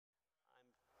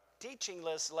teaching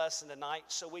this lesson tonight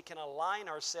so we can align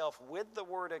ourselves with the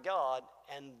Word of God,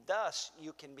 and thus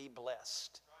you can be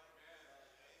blessed.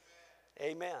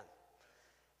 Amen.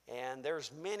 And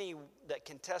there's many that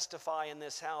can testify in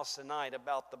this house tonight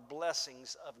about the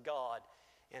blessings of God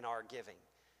in our giving.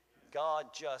 God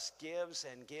just gives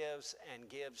and gives and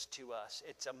gives to us.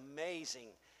 It's amazing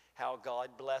how God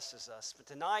blesses us. But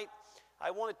tonight, I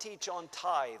want to teach on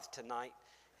tithe tonight,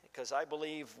 because I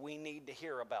believe we need to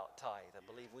hear about tithe. I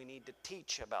believe we need to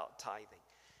teach about tithing.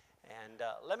 And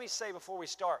let me say before we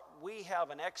start, we have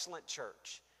an excellent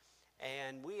church,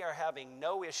 and we are having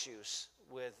no issues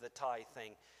with the tithe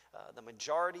thing. The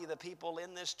majority of the people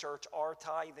in this church are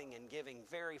tithing and giving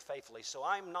very faithfully. So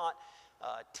I'm not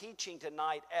teaching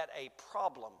tonight at a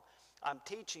problem. I'm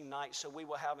teaching tonight so we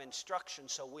will have instruction,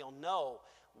 so we'll know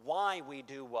why we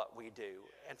do what we do.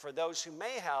 And for those who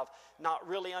may have not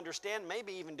really understand,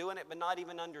 maybe even doing it, but not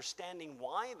even understanding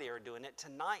why they're doing it,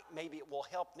 tonight maybe it will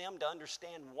help them to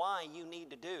understand why you need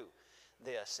to do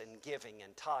this and giving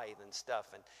and tithe and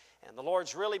stuff. And the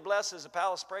Lord's really blessed us at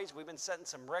Palace of Praise. We've been setting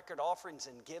some record offerings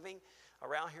and giving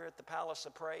around here at the Palace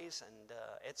of Praise, and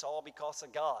it's all because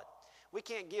of God. We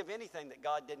can't give anything that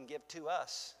God didn't give to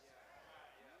us.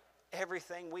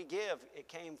 Everything we give, it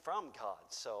came from God.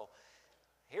 So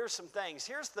here's some things.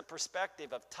 Here's the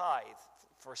perspective of tithe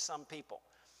for some people.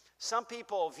 Some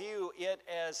people view it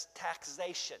as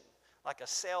taxation, like a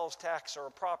sales tax or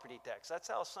a property tax. That's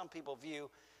how some people view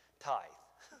tithe.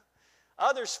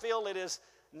 Others feel it is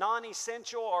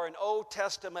non-essential or an Old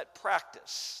Testament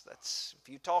practice. That's, if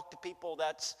you talk to people,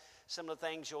 that's some of the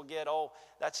things you'll get. Oh,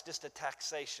 that's just a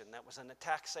taxation. That was a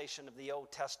taxation of the Old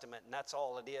Testament, and that's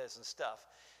all it is and stuff.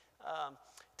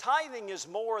 Tithing is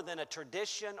more than a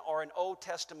tradition or an Old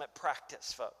Testament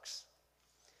practice, folks.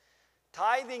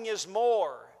 Tithing is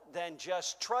more than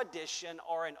just tradition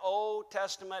or an Old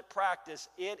Testament practice.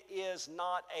 It is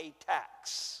not a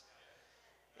tax.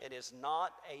 It is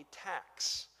not a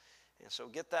tax. And so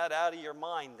get that out of your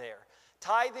mind there.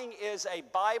 Tithing is a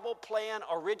Bible plan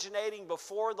originating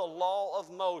before the law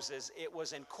of Moses. It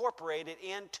was incorporated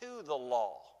into the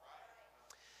law.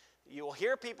 You'll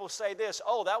hear people say this,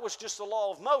 oh, that was just the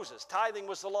law of Moses. Tithing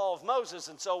was the law of Moses,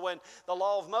 and so when the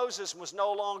law of Moses was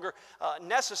no longer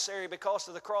necessary because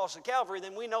of the cross of Calvary,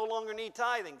 then we no longer need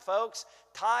tithing, folks.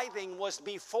 Tithing was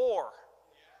before.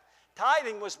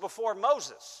 Tithing was before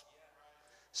Moses.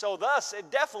 So thus, it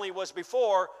definitely was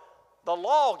before the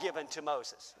law given to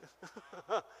Moses,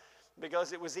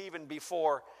 because it was even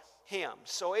before him.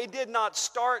 So it did not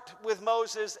start with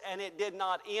Moses, and it did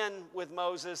not end with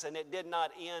Moses, and it did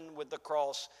not end with the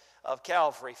cross of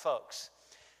Calvary, folks.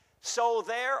 So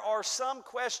there are some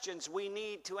questions we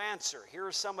need to answer. Here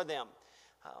are some of them.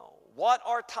 What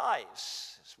are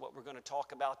tithes? Is what we're going to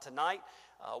talk about tonight.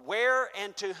 Where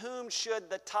and to whom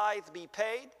should the tithe be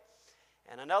paid?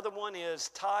 And another one is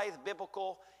tithe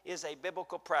biblical, is a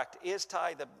biblical practice. Is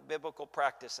tithe a biblical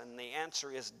practice? And the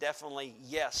answer is definitely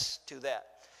yes to that.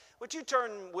 Would you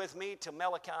turn with me to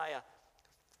Malachi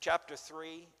chapter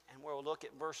 3, and we'll look at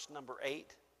verse number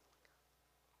 8.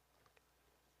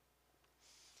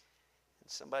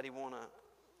 And somebody want to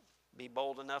be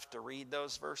bold enough to read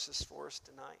those verses for us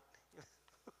tonight?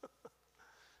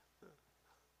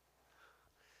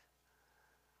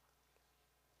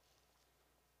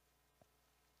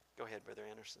 Go ahead, Brother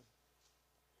Anderson.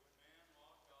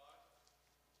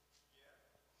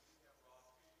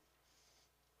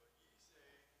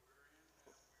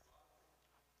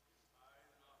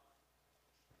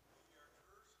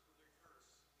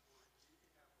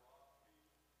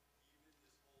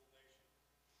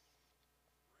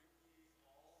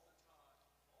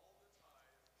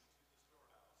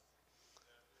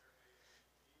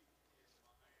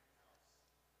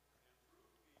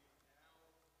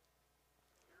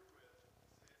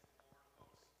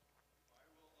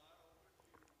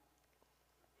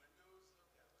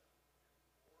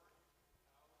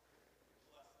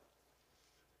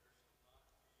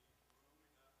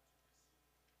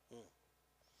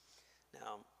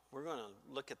 Now, we're going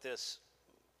to look at this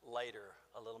later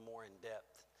a little more in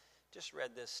depth. Just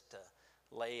read this to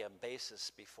lay a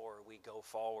basis before we go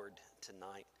forward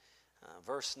tonight.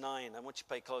 Verse 9, I want you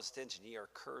to pay close attention. Ye are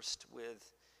cursed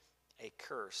with a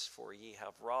curse, for ye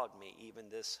have robbed me, even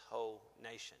this whole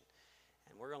nation.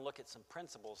 And we're going to look at some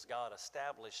principles God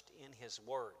established in his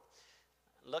word.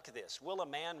 Look at this. Will a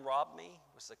man rob me?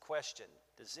 Was the question.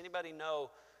 Does anybody know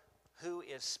who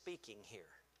is speaking here?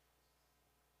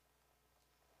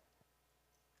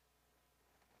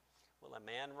 Will a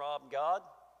man rob God?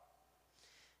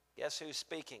 Guess who's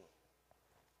speaking?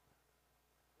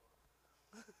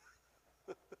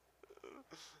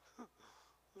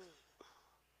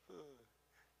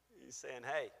 He's saying,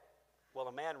 hey, will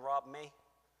a man rob me?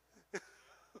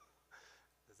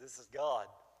 This is God.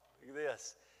 Look at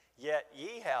this. Yet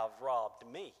ye have robbed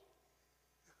me.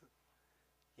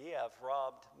 Ye have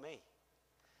robbed me.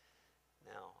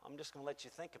 Now, I'm just going to let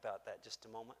you think about that just a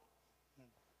moment.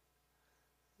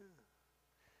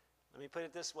 Let me put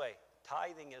it this way.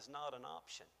 Tithing is not an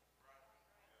option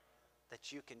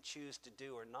that you can choose to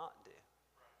do or not do.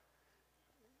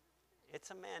 It's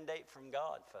a mandate from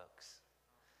God, folks.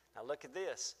 Now look at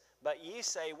this. But ye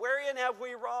say, wherein have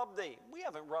we robbed thee? We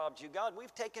haven't robbed you, God.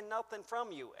 We've taken nothing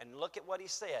from you. And look at what he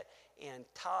said. In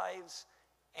tithes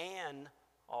and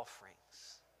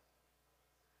offerings.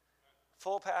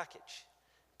 Full package.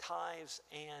 Tithes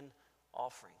and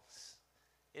offerings.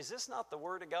 Is this not the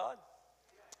Word of God?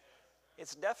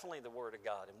 It's definitely the Word of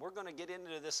God. And we're going to get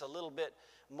into this a little bit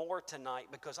more tonight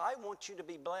because I want you to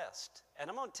be blessed. And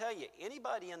I'm going to tell you,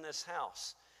 anybody in this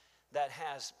house that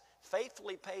has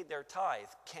faithfully paid their tithe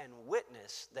can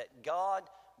witness that God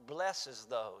blesses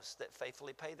those that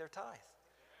faithfully pay their tithe.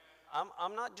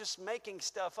 I'm not just making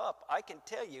stuff up. I can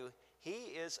tell you,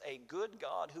 He is a good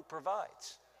God who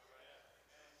provides.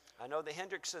 I know the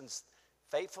Hendricksons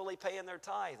faithfully paying their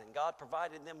tithe, and God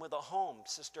provided them with a home.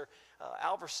 Sister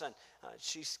Alverson,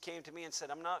 she came to me and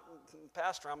said, I'm not,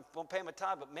 Pastor, I'm going to pay my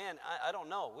tithe, but man, I don't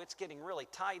know. It's getting really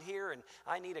tight here, and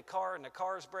I need a car, and the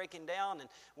car's breaking down, and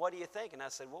what do you think? And I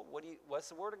said, well, what's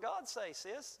the Word of God say,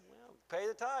 sis? Well, pay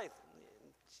the tithe.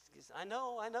 She said, I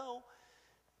know.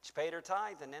 She paid her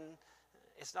tithe, and then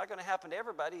it's not going to happen to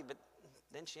everybody, but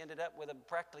then she ended up with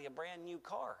practically a brand new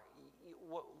car.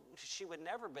 She would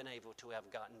never have been able to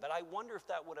have gotten. But I wonder if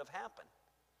that would have happened.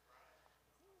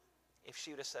 If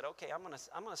she would have said, okay, I'm going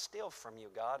to steal from you,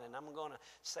 God, and I'm going to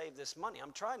save this money.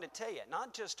 I'm trying to tell you,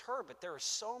 not just her, but there are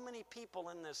so many people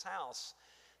in this house,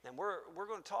 and we're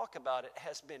going to talk about it,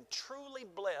 has been truly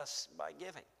blessed by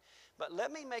giving. But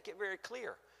let me make it very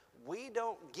clear. We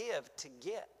don't give to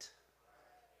get.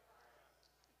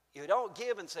 You don't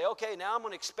give and say, okay, now I'm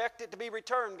going to expect it to be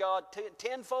returned, God,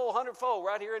 tenfold, hundredfold,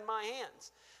 right here in my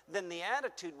hands. Then the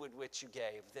attitude with which you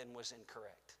gave then was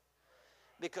incorrect.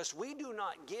 Because we do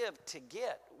not give to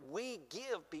get. We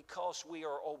give because we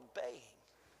are obeying.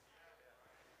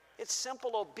 It's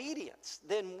simple obedience.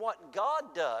 Then what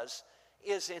God does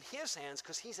is in His hands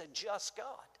because He's a just God.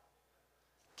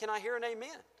 Can I hear an amen?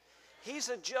 He's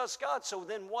a just God. So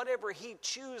then whatever He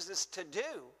chooses to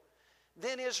do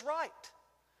then is right.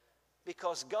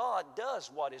 Because God does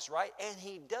what is right, and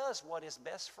He does what is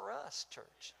best for us,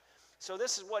 church. So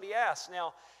this is what He asks.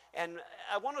 Now, and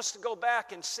I want us to go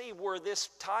back and see where this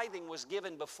tithing was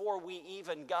given before we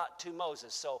even got to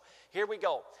Moses. So here we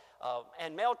go.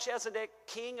 And Melchizedek,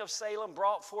 king of Salem,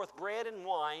 brought forth bread and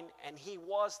wine, and he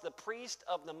was the priest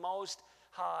of the Most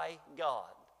High God.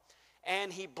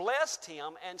 And he blessed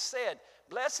him and said,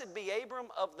 Blessed be Abram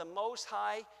of the Most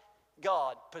High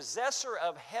God, possessor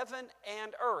of heaven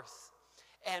and earth.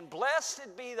 And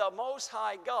blessed be the Most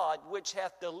High God, which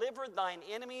hath delivered thine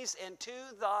enemies into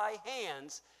thy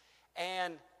hands.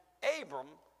 And Abram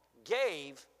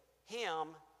gave him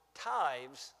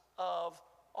tithes of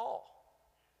all.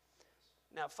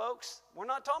 Now, folks, we're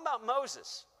not talking about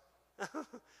Moses.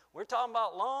 We're talking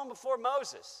about long before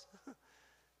Moses.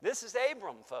 This is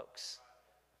Abram, folks.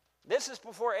 This is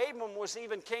before Abram was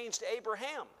even changed to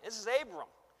Abraham. This is Abram.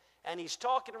 And he's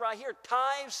talking right here,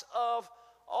 tithes of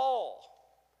all.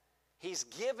 He's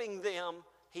giving them,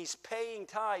 he's paying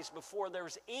tithes before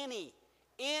there's any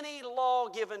law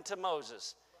given to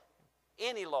Moses.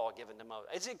 Any law given to Moses.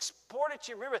 It's important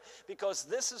you remember, because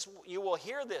this is, you will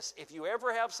hear this. If you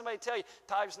ever have somebody tell you,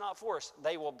 tithes not for us,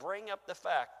 they will bring up the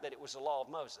fact that it was the law of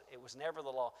Moses. It was never the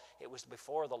law. It was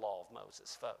before the law of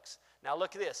Moses, folks. Now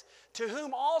look at this. To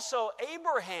whom also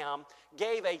Abraham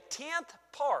gave a 10th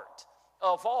part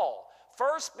of all.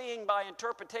 First being by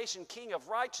interpretation king of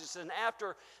righteousness, and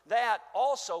after that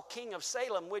also king of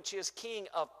Salem, which is king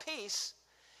of peace,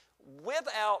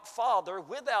 without father,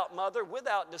 without mother,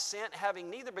 without descent, having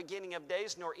neither beginning of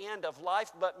days nor end of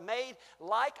life, but made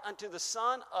like unto the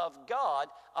Son of God,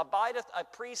 abideth a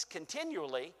priest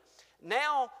continually.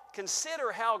 Now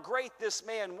consider how great this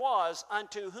man was,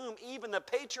 unto whom even the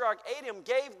patriarch Adam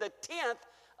gave the 10th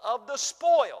of the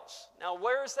spoils. Now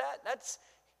where is that? That's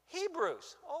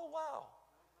Hebrews. Oh, wow.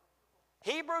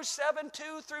 Hebrews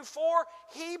 7:2-4.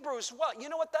 Hebrews what? You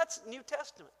know what? That's New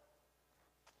Testament.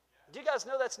 Do you guys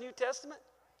know that's New Testament?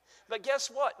 But guess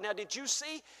what? Now, did you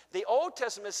see? The Old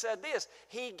Testament said this.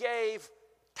 He gave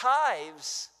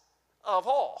tithes of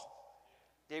all.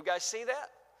 Do you guys see that?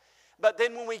 But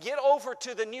then when we get over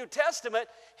to the New Testament,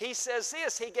 he says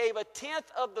this. He gave a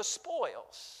 10th of the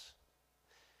spoils.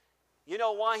 You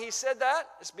know why he said that?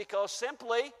 It's because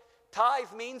simply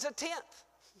tithe means a tenth.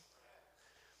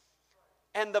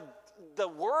 And the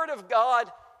Word of God,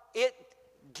 it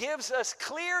gives us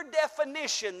clear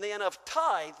definition then of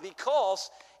tithe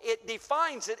because it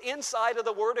defines it inside of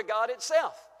the Word of God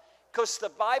itself. Because the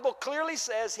Bible clearly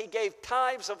says he gave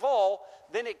tithes of all.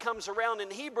 Then it comes around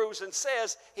in Hebrews and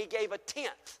says he gave a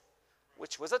tenth,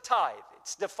 which was a tithe.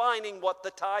 It's defining what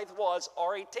the tithe was,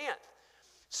 or a tenth.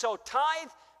 So tithe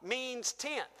means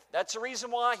tenth. That's the reason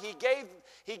why he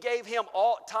gave him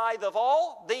all tithe of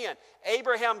all. Then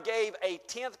Abraham gave a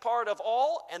tenth part of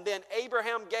all, and then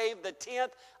Abraham gave the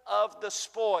tenth of the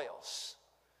spoils.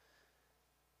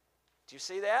 Do you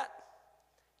see that?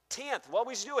 Tenth, what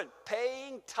was he doing?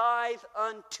 Paying tithe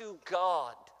unto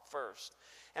God first.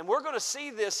 And we're going to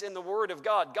see this in the Word of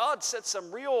God. God set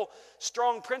some real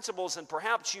strong principles, and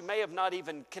perhaps you may have not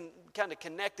even kind of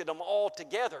connected them all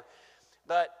together.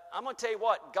 But I'm going to tell you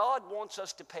what, God wants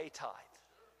us to pay tithe.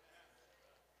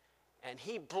 And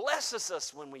he blesses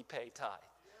us when we pay tithe.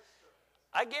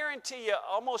 I guarantee you,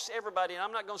 almost everybody, and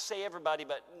I'm not going to say everybody,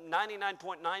 but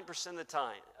 99.9% of the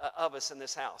time of us in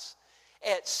this house,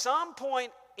 at some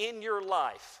point in your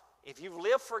life, if you've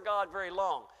lived for God very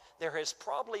long, there has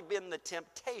probably been the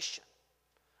temptation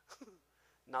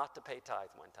not to pay tithe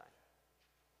one time.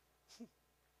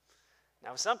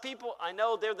 Now, some people, I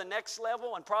know they're the next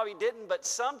level and probably didn't, but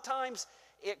sometimes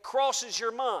it crosses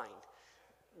your mind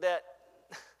that,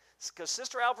 because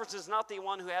Sister Alfred is not the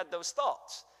one who had those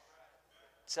thoughts.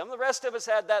 Some of the rest of us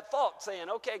had that thought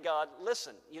saying, okay, God,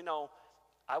 listen,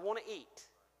 I want to eat.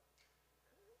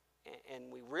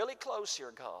 And we really close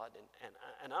here, God,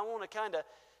 and I want to kind of,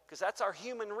 because that's our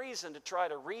human reason to try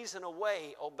to reason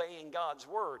away obeying God's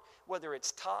word, whether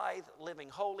it's tithe,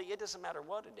 living holy, it doesn't matter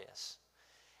what it is.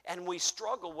 And we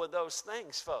struggle with those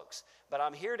things, folks. But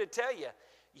I'm here to tell you,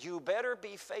 you better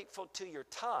be faithful to your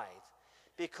tithe,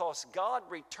 because God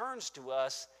returns to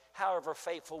us however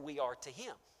faithful we are to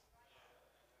him.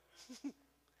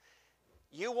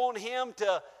 You want him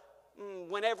to,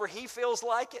 whenever he feels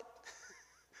like it,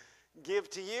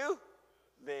 give to you,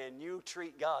 then you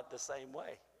treat God the same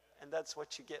way. And that's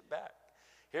what you get back.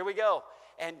 Here we go.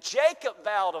 And Jacob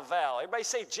vowed a vow. Everybody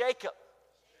say Jacob.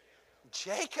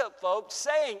 Jacob, folks,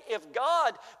 saying, if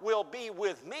God will be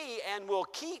with me and will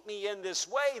keep me in this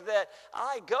way that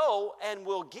I go and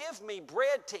will give me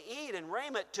bread to eat and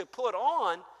raiment to put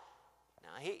on. Now,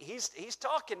 he's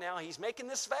talking now. He's making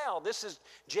this vow. This is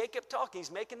Jacob talking.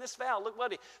 He's making this vow. Look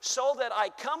what so that I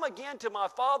come again to my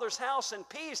father's house in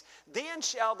peace, then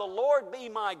shall the Lord be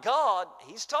my God.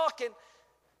 He's talking.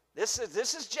 This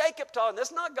is Jacob talking. This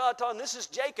is not God talking. This is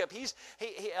Jacob. He's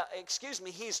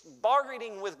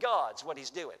bargaining with God is what he's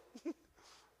doing.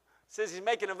 Says he's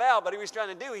making a vow, but he was trying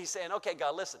to do, he's saying, okay,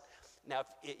 God, listen. Now,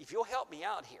 if you'll help me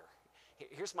out here,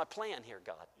 here's my plan here,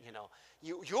 God.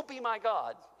 You'll be my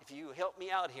God if you help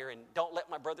me out here and don't let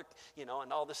my brother, and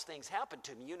all these things happen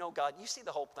to me. God, you see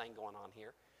the whole thing going on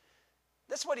here.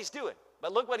 That's what he's doing.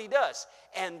 But look what he does.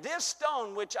 And this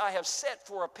stone which I have set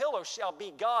for a pillar shall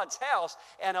be God's house,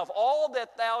 and of all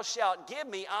that thou shalt give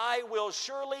me, I will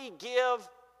surely give.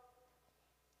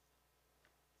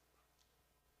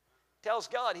 Tells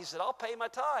God, he said, I'll pay my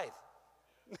tithe.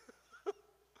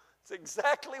 It's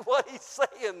exactly what he's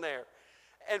saying there.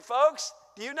 And folks,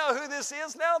 do you know who this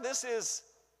is now? This is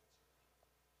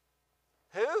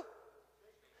who?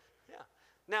 Yeah.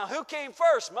 Now, who came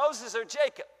first, Moses or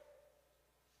Jacob?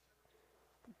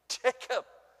 Jacob.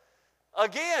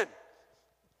 Again.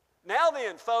 Now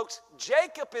then, folks,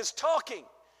 Jacob is talking.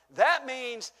 That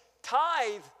means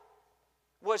tithe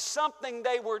was something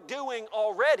they were doing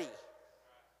already.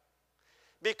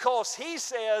 Because he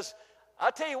says,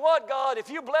 I tell you what, God, if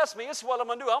you bless me, this is what I'm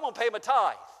going to do. I'm going to pay my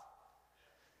tithe.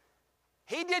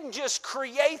 He didn't just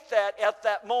create that at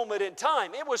that moment in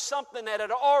time. It was something that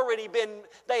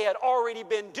they had already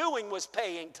been doing, was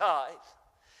paying tithe.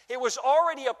 It was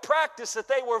already a practice that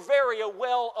they were very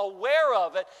well aware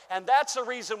of it, and that's the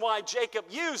reason why Jacob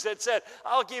used it, said,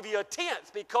 I'll give you a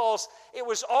tenth, because it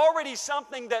was already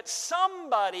something that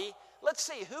somebody, let's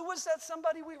see, who was that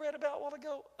somebody we read about a while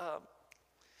ago?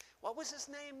 What was his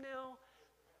name now?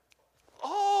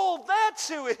 Oh, that's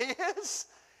who it is.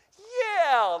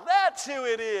 Yeah, that's who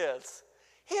it is.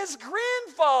 His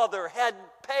grandfather had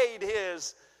paid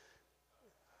his.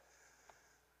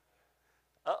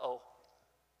 Uh-oh.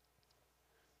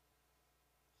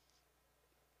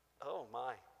 Oh,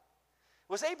 my.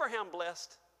 Was Abraham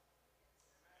blessed?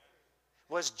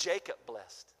 Was Jacob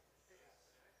blessed?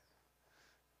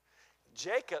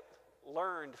 Jacob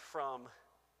learned from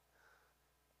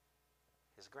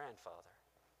his grandfather.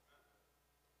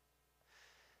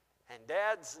 And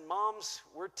dads and moms,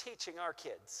 we're teaching our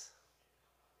kids.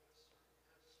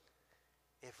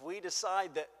 If we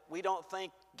decide that we don't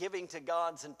think giving to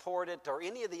God's important, or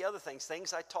any of the other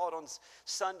things I taught on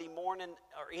Sunday morning,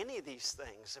 or any of these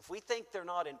things, if we think they're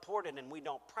not important and we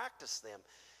don't practice them,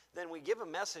 then we give a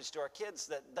message to our kids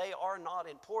that they are not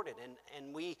important.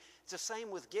 And it's the same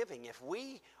with giving. If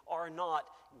we are not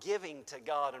giving to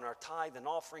God in our tithe and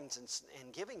offerings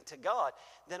and giving to God,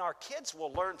 then our kids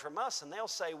will learn from us, and they'll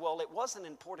say, well, it wasn't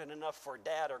important enough for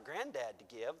dad or granddad to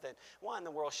give, then why in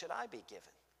the world should I be giving?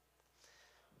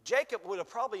 Jacob would have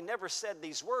probably never said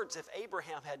these words if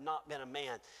Abraham had not been a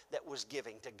man that was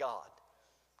giving to God.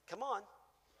 Come on.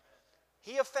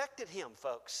 He affected him,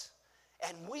 folks.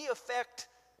 And we affect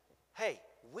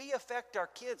our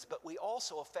kids, but we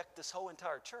also affect this whole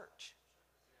entire church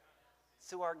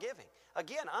through our giving.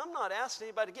 Again, I'm not asking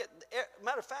anybody to get.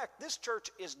 Matter of fact, this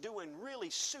church is doing really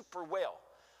super well.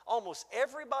 Almost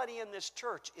everybody in this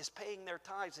church is paying their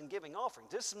tithes and giving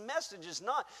offerings. This message is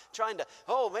not trying to,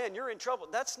 oh man, you're in trouble.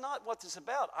 That's not what this is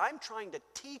about. I'm trying to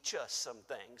teach us some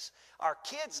things. Our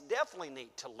kids definitely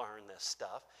need to learn this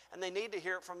stuff, and they need to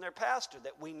hear it from their pastor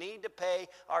that we need to pay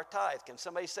our tithe. Can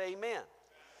somebody say amen?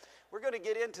 We're going to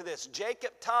get into this.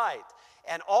 Jacob tithed.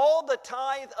 And all the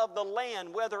tithe of the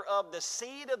land, whether of the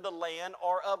seed of the land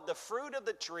or of the fruit of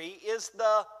the tree, is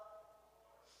the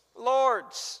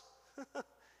Lord's.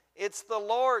 It's the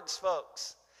Lord's,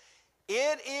 folks.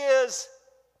 It is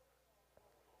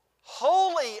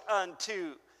holy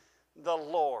unto the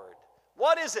Lord.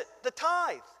 What is it? The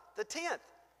tithe, the tenth.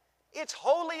 It's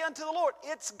holy unto the Lord.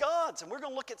 It's God's. And we're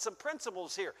going to look at some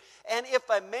principles here. And if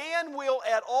a man will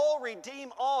at all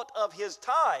redeem aught of his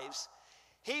tithes,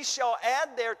 he shall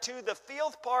add thereto the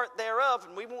fifth part thereof.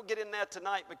 And we won't get in that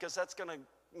tonight because that's going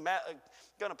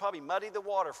to probably muddy the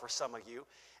water for some of you.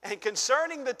 And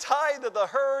concerning the tithe of the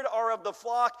herd or of the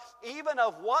flock, even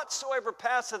of whatsoever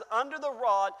passeth under the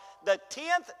rod, the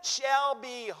tenth shall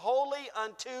be holy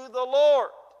unto the Lord.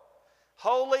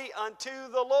 Holy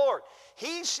unto the Lord.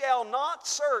 He shall not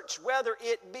search whether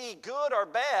it be good or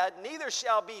bad, neither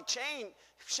shall he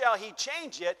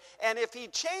change it. And if he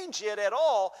change it at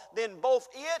all, then both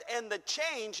it and the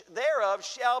change thereof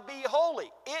shall be holy.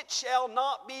 It shall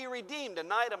not be redeemed.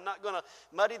 Tonight I'm not going to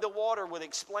muddy the water with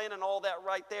explaining all that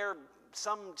right there.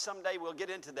 Someday we'll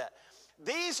get into that.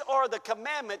 These are the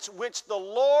commandments which the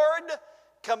Lord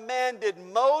commanded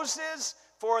Moses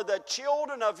for the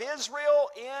children of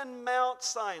Israel in Mount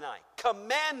Sinai.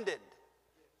 Commanded.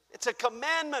 It's a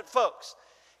commandment, folks.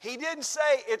 He didn't say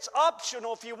it's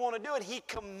optional if you want to do it. He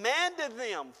commanded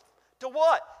them to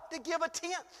what? To give a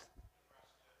tenth.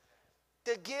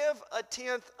 To give a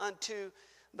tenth unto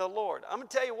the Lord. I'm going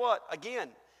to tell you what, again,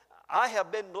 I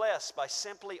have been blessed by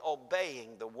simply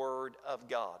obeying the word of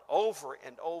God over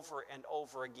and over and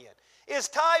over again. Is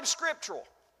tithe scriptural?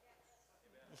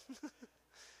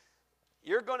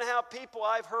 You're going to have people,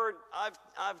 I've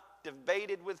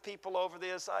debated with people over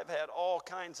this. I've had all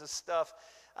kinds of stuff.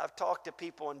 I've talked to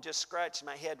people and just scratched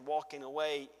my head walking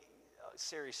away.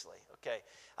 Seriously, okay.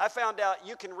 I found out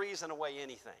you can reason away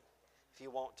anything if you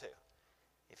want to.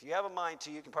 If you have a mind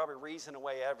to, you can probably reason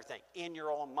away everything in your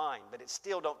own mind, but it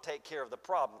still don't take care of the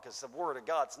problem because the Word of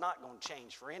God's not going to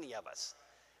change for any of us.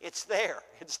 It's there.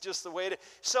 It's just the way it is.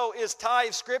 So is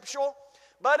tithe scriptural?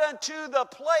 But unto the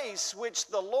place which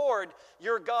the Lord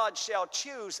your God shall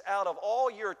choose out of all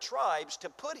your tribes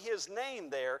to put his name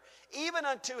there, even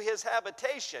unto his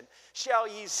habitation, shall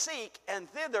ye seek, and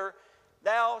thither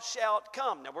thou shalt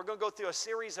come. Now we're going to go through a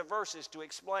series of verses to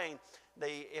explain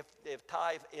if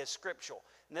tithe is scriptural.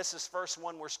 And this is the first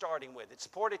one we're starting with. It's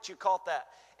important you caught that.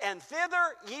 And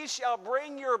thither ye shall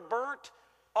bring your burnt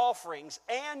offerings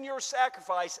and your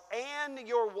sacrifice and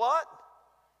your what?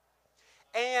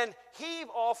 And heave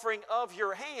offering of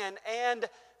your hand, and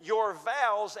your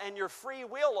vows, and your free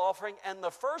will offering, and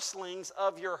the firstlings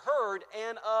of your herd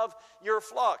and of your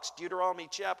flocks. Deuteronomy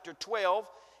chapter 12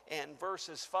 and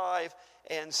verses 5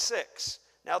 and 6.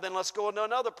 Now then, let's go into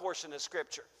another portion of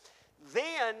Scripture.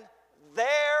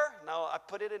 Now I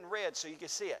put it in red so you can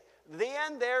see it.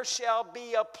 Then there shall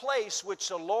be a place which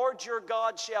the Lord your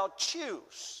God shall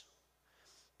choose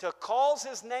to cause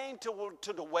his name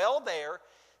to dwell there.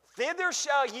 Thither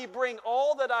shall ye bring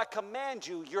all that I command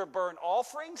you, your burnt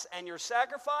offerings, and your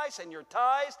sacrifice, and your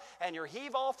tithes, and your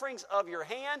heave offerings of your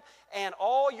hand, and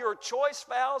all your choice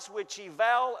vows which ye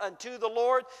vow unto the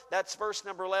Lord. That's verse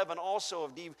number 11 also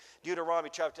of Deuteronomy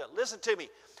chapter 10. Listen to me.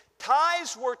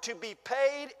 Tithes were to be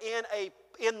paid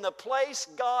in the place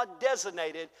God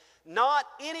designated, not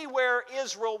anywhere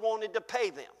Israel wanted to pay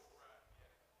them.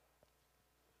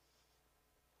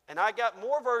 And I got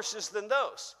more verses than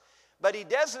those. But he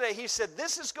said,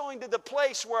 this is going to the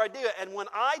place where I do it. And when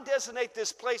I designate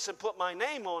this place and put my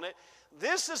name on it,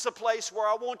 this is the place where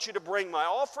I want you to bring my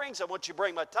offerings. I want you to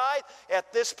bring my tithe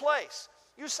at this place.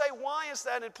 You say, why is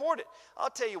that important? I'll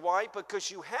tell you why.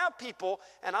 Because you have people,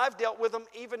 and I've dealt with them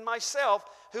even myself,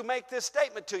 who make this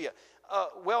statement to you.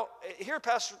 Well, here,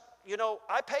 Pastor,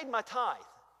 I paid my tithe.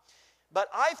 But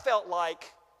I felt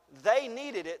like they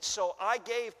needed it, so I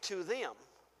gave to them.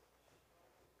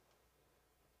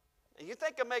 And you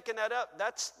think I'm making that up?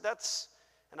 That's,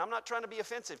 and I'm not trying to be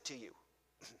offensive to you.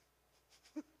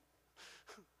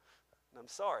 I'm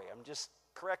sorry. I'm just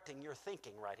correcting your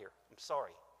thinking right here. I'm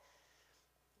sorry.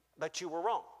 But you were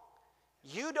wrong.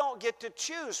 You don't get to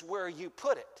choose where you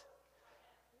put it.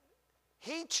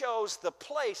 He chose the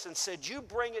place and said, you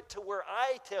bring it to where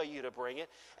I tell you to bring it,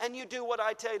 and you do what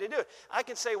I tell you to do. I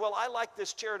can say, well, I like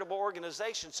this charitable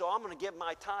organization, so I'm going to give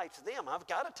my tithe to them. I've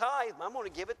got a tithe, I'm going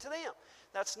to give it to them.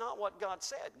 That's not what God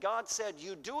said. God said,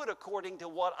 you do it according to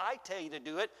what I tell you to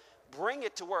do it. Bring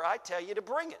it to where I tell you to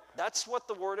bring it. That's what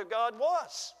the Word of God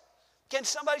was. Can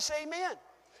somebody say amen?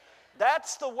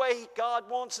 That's the way God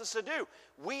wants us to do.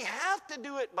 We have to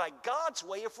do it by God's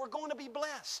way if we're going to be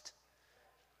blessed.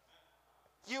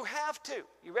 You have to.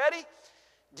 You ready?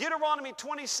 Deuteronomy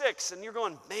 26, and you're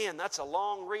going, man, that's a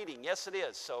long reading. Yes, it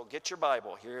is. So get your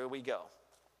Bible. Here we go.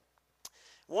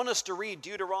 I want us to read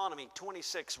Deuteronomy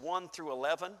 26, 1 through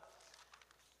 11.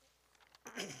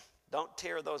 Don't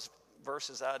tear those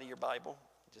verses out of your Bible.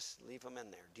 Just leave them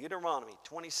in there. Deuteronomy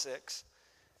 26,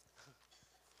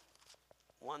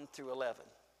 1 through 11.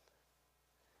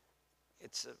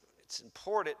 It's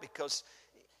important because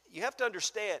you have to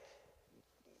understand,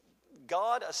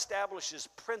 God establishes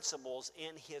principles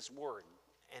in His Word.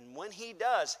 And when He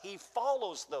does, He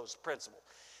follows those principles.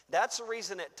 That's the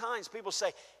reason at times people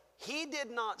say, He did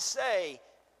not say,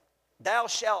 thou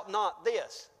shalt not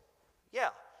this. Yeah,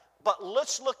 but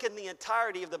let's look in the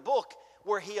entirety of the book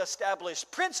where He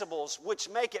established principles which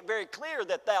make it very clear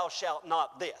that thou shalt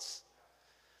not this.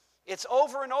 It's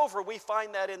over and over we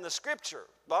find that in the Scripture.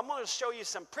 But I'm going to show you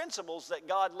some principles that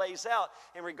God lays out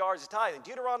in regards to tithing.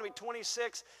 Deuteronomy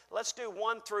 26, let's do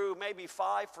 1 through maybe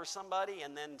 5 for somebody,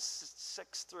 and then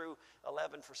 6 through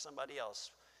 11 for somebody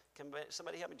else. Can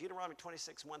somebody help me? Deuteronomy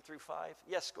 26, 1 through 5.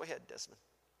 Yes, go ahead, Desmond.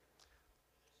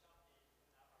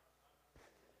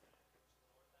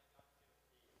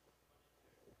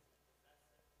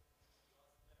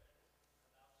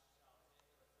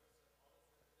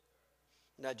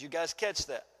 Now, did you guys catch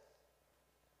that?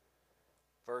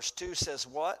 Verse 2 says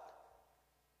what?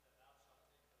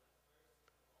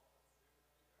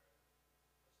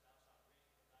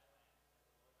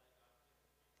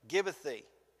 Giveth thee.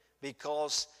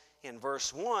 Because in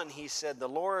verse 1 he said, the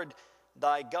Lord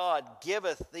thy God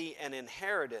giveth thee an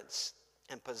inheritance,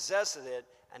 and possesseth it,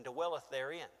 and dwelleth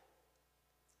therein.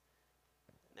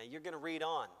 Now you're going to read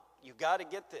on. You've got to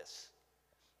get this.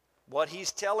 What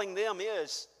he's telling them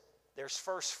is, there's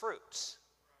first fruits.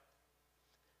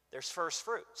 There's first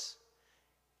fruits.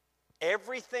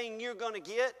 Everything you're going to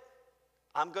get,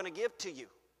 I'm going to give to you.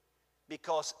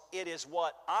 Because it is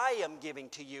what I am giving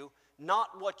to you,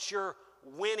 not what you're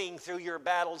winning through your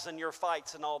battles and your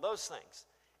fights and all those things.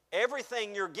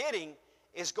 Everything you're getting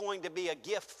is going to be a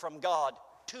gift from God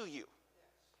to you.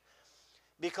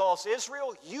 Because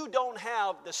Israel, you don't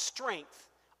have the strength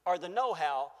or the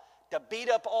know-how to beat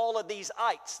up all of these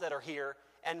ites that are here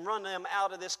and run them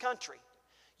out of this country.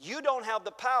 You don't have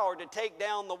the power to take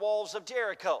down the walls of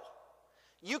Jericho.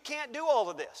 You can't do all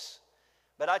of this.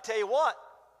 But I tell you what,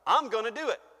 I'm going to do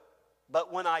it.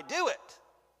 But when I do it,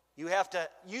 you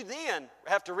then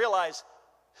have to realize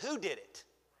who did it.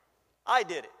 I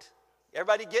did it.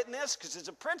 Everybody getting this? Because it's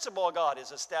a principle God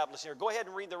has established here. Go ahead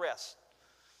and read the rest.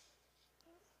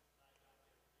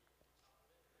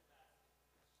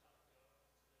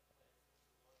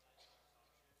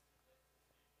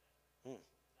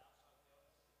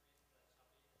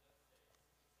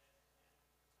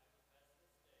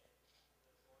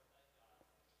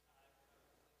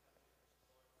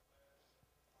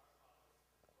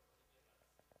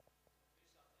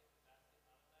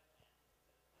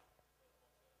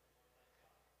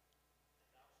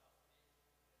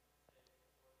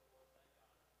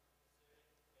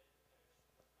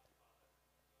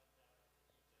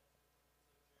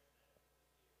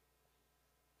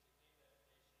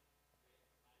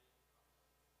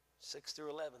 Six through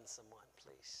 11, someone,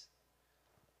 please.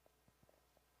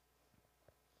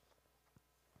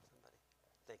 Somebody.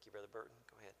 Thank you, Brother Burton.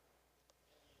 Go ahead.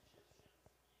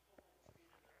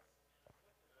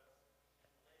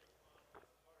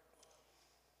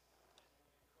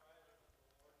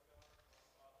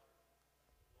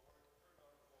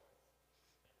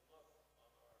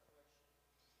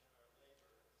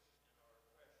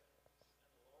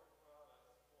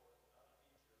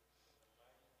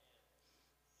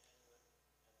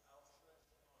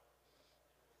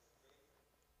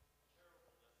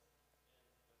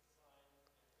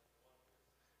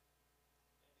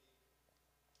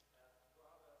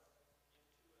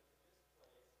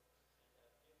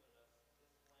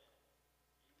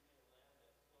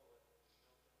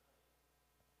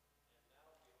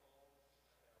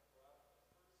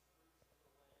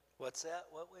 What's that?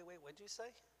 Wait, what'd you say?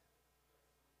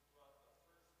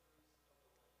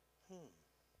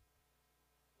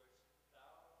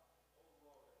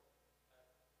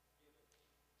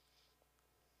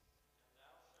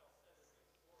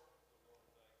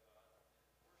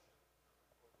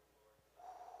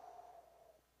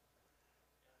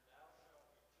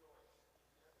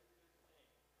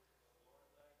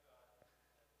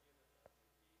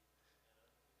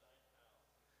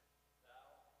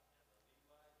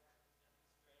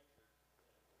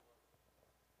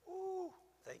 Ooh,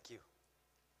 thank you.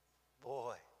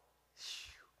 Boy.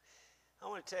 I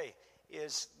want to tell you,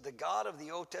 is the God of the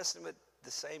Old Testament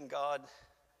the same God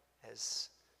as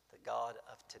the God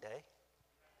of today?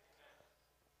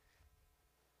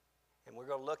 And we're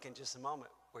going to look in just a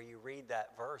moment where you read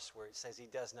that verse where it says he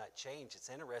does not change. It's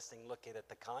interesting looking at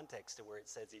the context of where it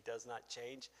says he does not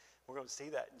change. We're going to see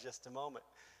that in just a moment.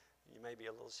 You may be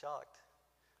a little shocked.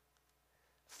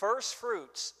 First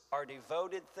fruits are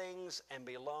devoted things and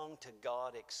belong to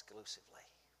God exclusively.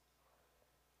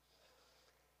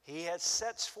 He has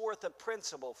sets forth a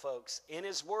principle, folks, in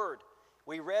his word.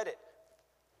 We read it.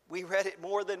 We read it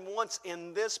more than once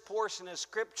in this portion of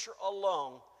Scripture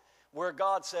alone, where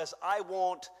God says, I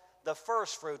want the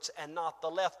first fruits and not the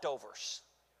leftovers.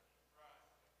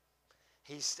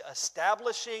 He's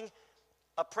establishing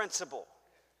a principle.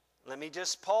 Let me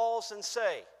just pause and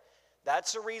say,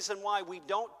 that's the reason why we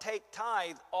don't take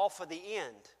tithe off of the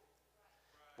end.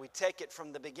 We take it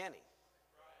from the beginning.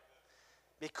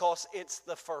 Because it's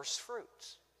the first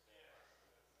fruits.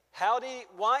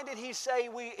 Why did he say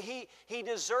he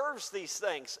deserves these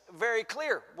things? Very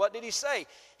clear. What did he say?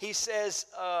 He says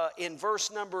in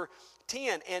verse number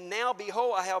 10, and now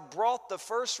behold, I have brought the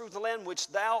first fruit of the land which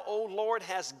thou, O Lord,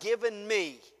 hast given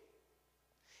me.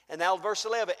 And now verse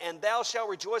 11, and thou shalt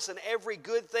rejoice in every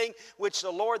good thing which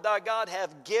the Lord thy God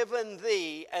hath given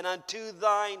thee and unto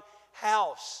thine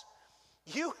house.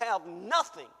 You have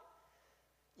nothing.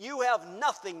 You have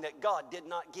nothing that God did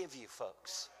not give you,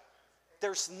 folks.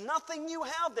 There's nothing you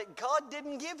have that God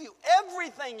didn't give you.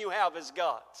 Everything you have is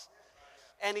God's.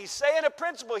 And he's saying a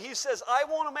principle. He says, I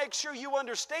want to make sure you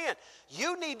understand.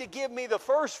 You need to give me the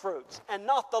first fruits and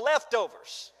not the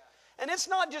leftovers. And it's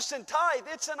not just in tithe,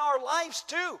 it's in our lives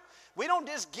too. We don't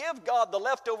just give God the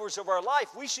leftovers of our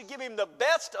life. We should give him the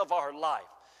best of our life.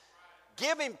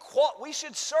 We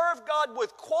should serve God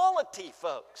with quality,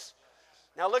 folks.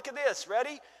 Now look at this.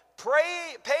 Ready?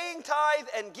 Paying tithe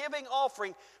and giving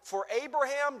offering for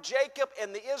Abraham, Jacob,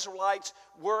 and the Israelites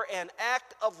were an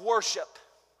act of worship.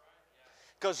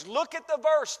 Because look at the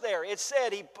verse there. It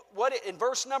said, in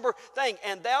verse number thing,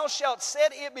 and thou shalt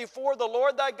set it before the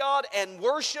Lord thy God and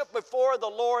worship before the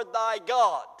Lord thy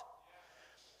God.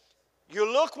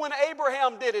 You look when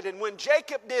Abraham did it and when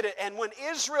Jacob did it and when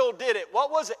Israel did it. What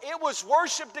was it? It was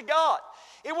worship to God.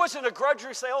 It wasn't a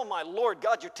grudgingly say, oh my Lord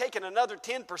God, you're taking another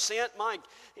 10%.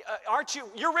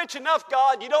 You're rich enough,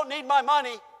 God, you don't need my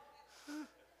money.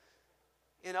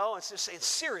 You know, it's just saying,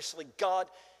 seriously, God,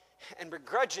 and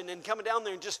begrudging and coming down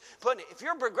there and just putting it. If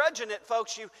you're begrudging it,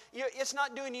 folks, it's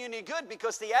not doing you any good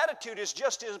because the attitude is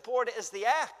just as important as the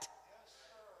act.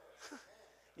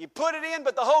 You put it in,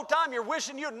 but the whole time you're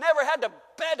wishing you'd never had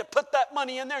to put that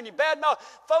money in there, and you badmouth.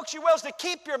 Folks, you wills to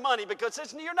keep your money because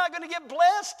you're not going to get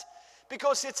blessed,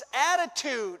 because it's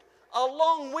attitude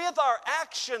along with our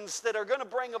actions that are going to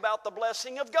bring about the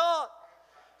blessing of God.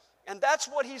 And that's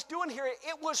what he's doing here.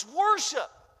 It was worship.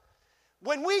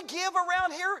 When we give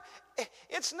around here,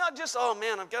 it's not just, oh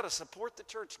man, I've got to support the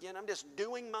church again. I'm just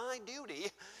doing my duty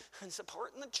and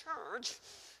supporting the church.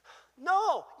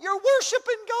 No, you're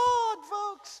worshiping God,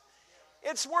 folks.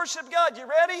 It's worship God. You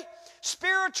ready?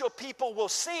 Spiritual people will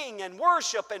sing and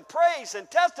worship and praise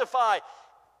and testify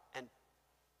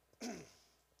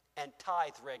and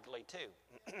tithe regularly too.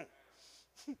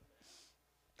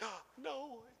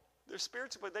 No, they're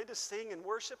spiritual, but they just sing and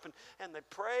worship and they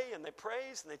pray and they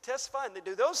praise and they testify and they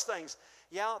do those things.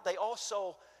 Yeah, they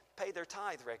also pay their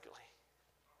tithe regularly.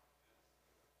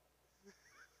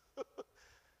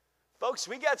 Folks,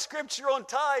 we got scripture on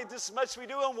tithe just as much as we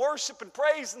do on worship and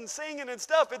praise and singing and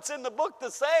stuff. It's in the book the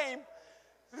same.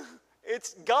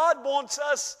 It's God wants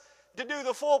us to do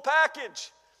the full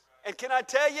package. And can I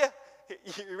tell you,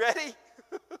 you ready?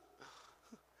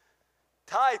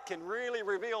 Tithe can really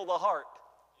reveal the heart.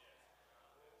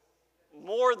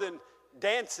 More than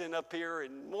dancing up here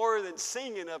and more than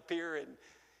singing up here. And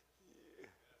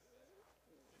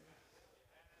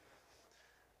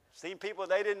seen people,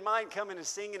 they didn't mind coming and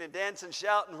singing and dancing,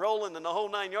 shouting, rolling in the whole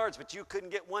 9 yards, but you couldn't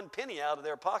get 1 penny out of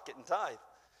their pocket in tithe.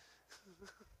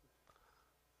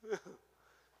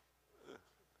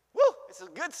 Woo! It's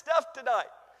good stuff tonight.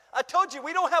 I told you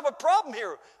we don't have a problem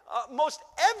here. Most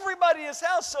everybody in this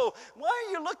house, so why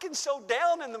are you looking so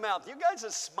down in the mouth? You guys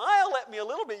just smile at me a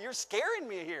little bit. You're scaring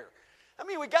me here. I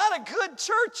mean, we got a good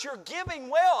church. You're giving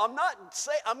well. I'm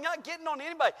not getting on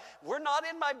anybody. We're not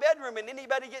in my bedroom and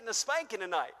anybody getting a spanking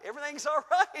tonight. Everything's all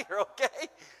right here, okay?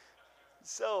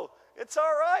 So it's all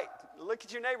right. Look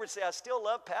at your neighbor and say, I still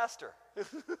love Pastor.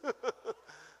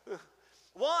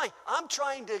 Why? I'm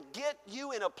trying to get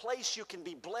you in a place you can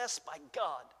be blessed by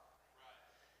God.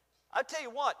 I tell you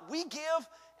what, we give.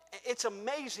 It's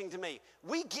amazing to me.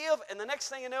 We give, and the next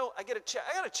thing you know, I get a check.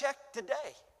 I got a check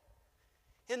today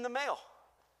in the mail.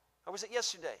 Or was it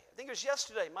yesterday? I think it was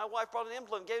yesterday. My wife brought an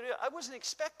envelope and gave it. I wasn't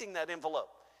expecting that envelope.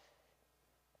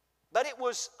 But it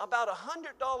was about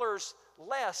 $100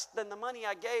 less than the money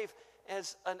I gave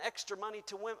as an extra money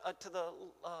to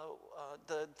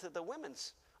the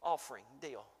women's offering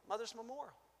deal, Mother's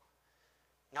Memorial.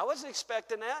 Now, I wasn't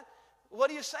expecting that. What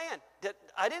are you saying? That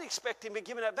I didn't expect him to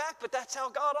give me that back, but that's how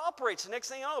God operates. The next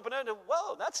thing I open it,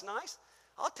 whoa, that's nice.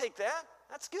 I'll take that.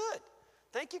 That's good.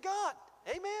 Thank you, God.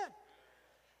 Amen.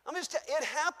 It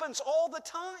happens all the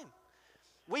time.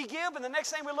 We give, and the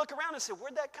next thing we look around and say,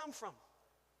 where'd that come from?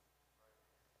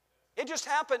 It just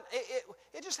happened.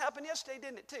 It just happened yesterday,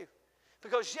 didn't it, too?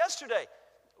 Because yesterday,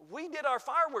 we did our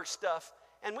fireworks stuff,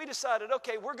 and we decided,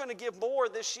 okay, we're going to give more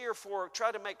this year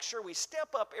try to make sure we step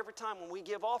up every time when we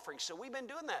give offerings. So we've been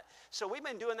doing that. So we've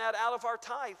been doing that out of our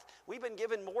tithe. We've been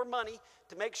giving more money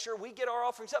to make sure we get our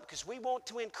offerings up because we want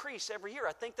to increase every year.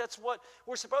 I think that's what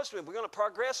we're supposed to do. We're going to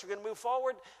progress. We're going to move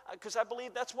forward because I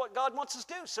believe that's what God wants us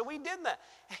to do. So we did that.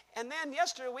 And then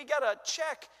yesterday we got a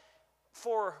check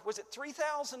for, was it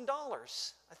 $3,000?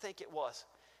 I think it was.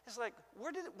 It's like,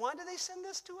 why did they send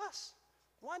this to us?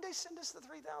 Why did they send us the $3,000?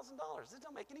 It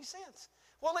don't make any sense.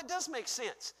 Well, it does make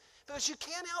sense because you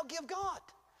can't outgive God.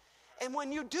 And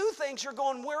when you do things, you're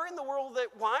going, where in the world?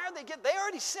 Why are they getting? They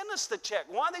already sent us the check.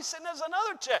 Why are they sending us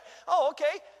another check? Oh,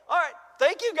 okay. All right.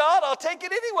 Thank you, God. I'll take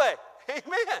it anyway.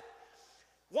 Amen.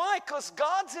 Why? Because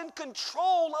God's in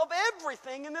control of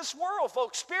everything in this world,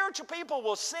 folks. Spiritual people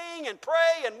will sing and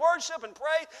pray and worship and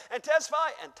pray and testify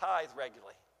and tithe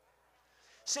regularly.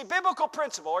 See, biblical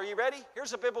principle. Are you ready?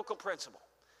 Here's a biblical principle.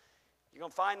 You're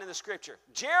going to find in the scripture.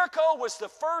 Jericho was the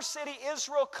first city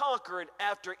Israel conquered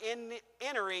after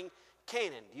entering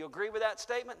Canaan. Do you agree with that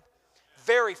statement?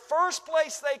 Very first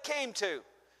place they came to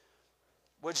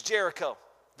was Jericho.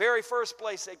 Very first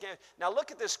place they came. Now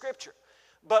look at this scripture.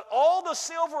 But all the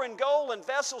silver and gold and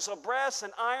vessels of brass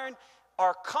and iron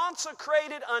are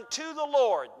consecrated unto the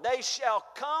Lord. They shall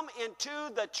come into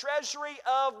the treasury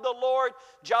of the Lord.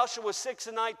 Joshua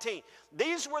 6:19.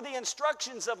 These were the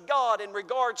instructions of God in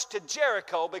regards to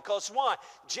Jericho, because why?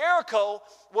 Jericho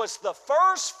was the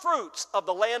first fruits of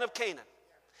the land of Canaan.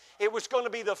 It was going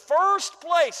to be the first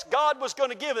place God was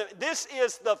going to give them. This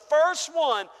is the first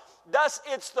one, thus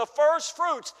it's the first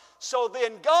fruits. So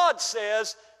then God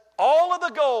says, all of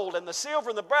the gold and the silver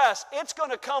and the brass, it's going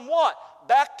to come what?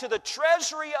 Back to the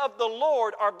treasury of the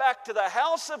Lord, or back to the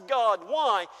house of God.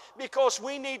 Why? Because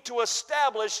we need to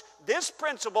establish this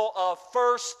principle of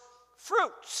first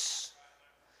fruits.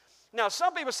 Now,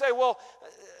 some people say, well,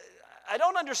 I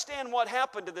don't understand what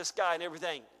happened to this guy and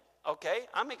everything. Okay,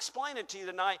 I'm explaining to you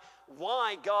tonight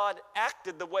why God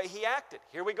acted the way he acted.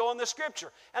 Here we go in the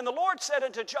scripture. And the Lord said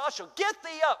unto Joshua, get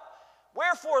thee up.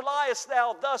 Wherefore liest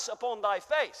thou thus upon thy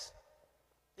face?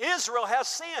 Israel has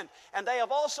sinned, and they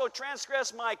have also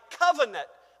transgressed my covenant,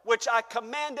 which I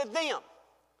commanded them.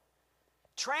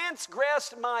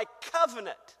 Transgressed my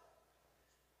covenant.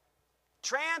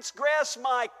 Transgressed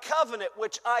my covenant,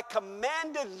 which I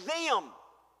commanded them.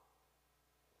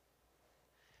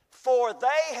 For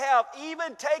they have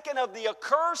even taken of the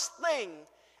accursed thing,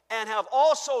 and have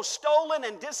also stolen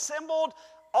and dissembled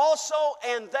also,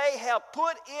 and they have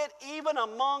put it even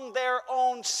among their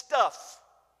own stuff.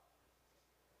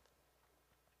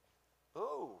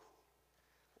 Oh,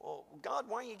 well, God,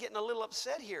 why are you getting a little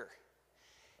upset here?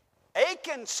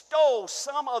 Achan stole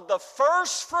some of the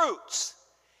first fruits,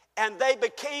 and they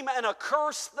became an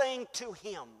accursed thing to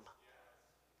him.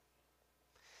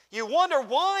 You wonder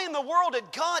why in the world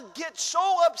did God get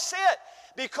so upset?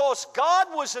 Because God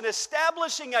was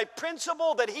establishing a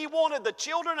principle that he wanted the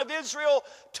children of Israel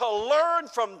to learn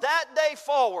from that day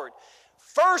forward.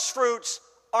 First fruits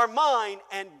are mine,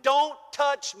 and don't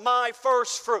touch my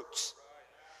first fruits.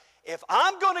 If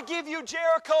I'm going to give you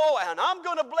Jericho, and I'm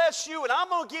going to bless you, and I'm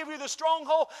going to give you the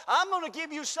stronghold, I'm going to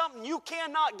give you something you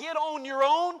cannot get on your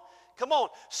own. Come on,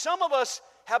 some of us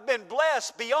have been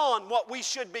blessed beyond what we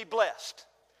should be blessed.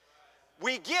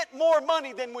 We get more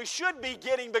money than we should be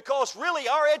getting because really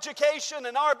our education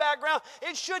and our background,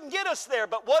 it shouldn't get us there.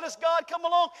 But what does God come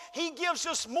along? He gives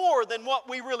us more than what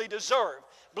we really deserve.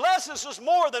 Blesses us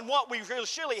more than what we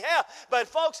really have. But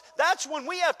folks, that's when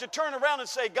we have to turn around and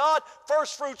say, God,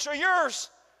 first fruits are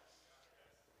yours.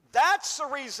 That's the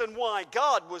reason why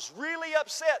God was really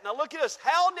upset. Now look at this.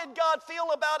 How did God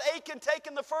feel about Achan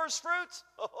taking the first fruits?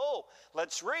 Oh,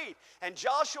 let's read. And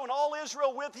Joshua and all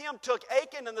Israel with him took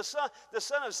Achan and the son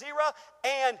of Zerah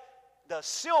and the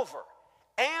silver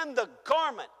and the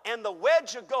garment and the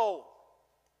wedge of gold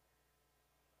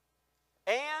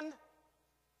and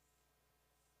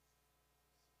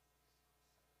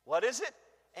what is it?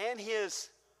 And his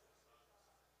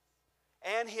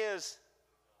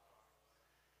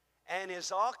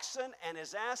oxen, and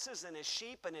his asses, and his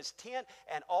sheep, and his tent,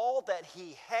 and all that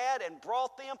he had, and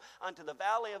brought them unto the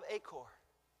valley of Achor.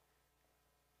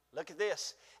 Look at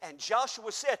this. And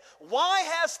Joshua said, why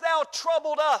hast thou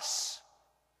troubled us?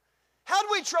 How do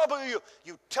we trouble you?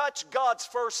 You touch God's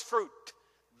first fruit.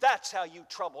 That's how you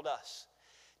troubled us.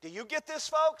 Do you get this,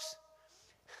 folks?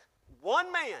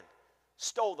 One man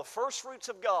stole the first fruits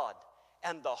of God,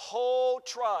 and the whole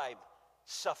tribe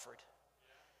suffered.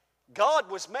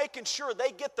 God was making sure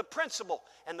they get the principle.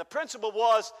 And the principle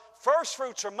was, first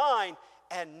fruits are mine,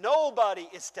 and nobody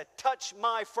is to touch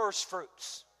my first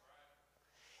fruits.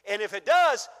 And if it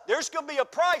does, there's going to be a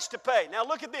price to pay. Now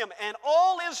look at them. And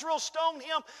all Israel stoned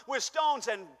him with stones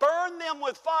and burned them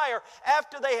with fire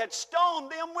after they had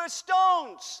stoned them with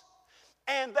stones.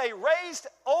 And they raised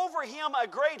over him a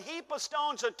great heap of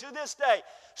stones unto this day.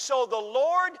 So the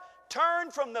Lord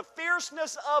turned from the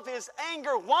fierceness of his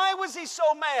anger. Why was he so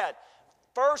mad?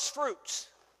 First fruits.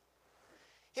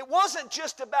 It wasn't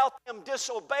just about them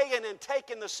disobeying and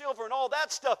taking the silver and all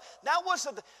that stuff. That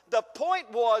wasn't the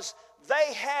point. Was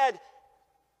they had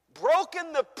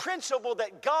broken the principle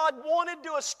that God wanted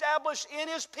to establish in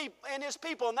his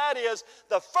people, and that is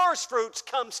the first fruits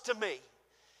comes to me.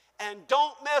 And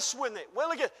don't mess with it. Well,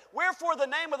 look at, wherefore the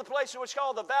name of the place which is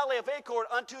called the Valley of Achor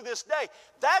unto this day.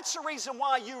 That's the reason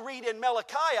why you read in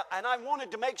Malachi, and I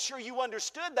wanted to make sure you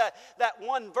understood that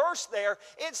one verse there.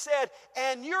 It said,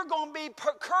 and you're going to be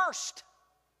cursed.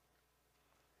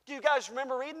 Do you guys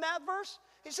remember reading that verse?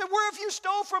 He said, where have you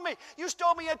stole from me? You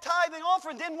stole me a tithing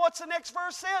offering. Then what's the next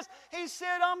verse says? He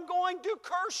said, I'm going to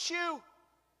curse you.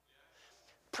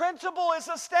 Principle is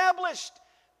established.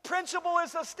 Principle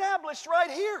is established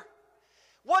right here.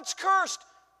 What's cursed?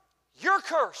 You're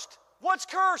cursed. What's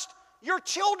cursed? Your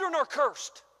children are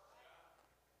cursed.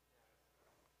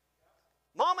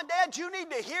 Mom and Dad, you need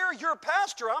to hear your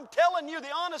pastor. I'm telling you the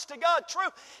honest to God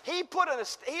truth. He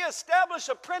established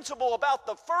a principle about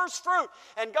the first fruit.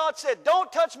 And God said,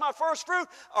 don't touch my first fruit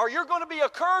or you're going to be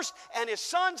accursed. And his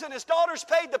sons and his daughters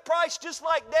paid the price just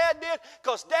like Dad did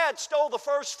because Dad stole the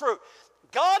first fruit.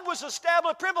 God was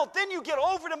established principle. Then you get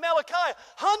over to Malachi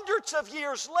hundreds of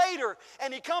years later,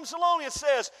 and he comes along and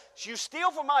says, you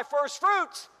steal from my first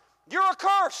fruits, you're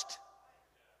accursed.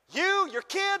 You, your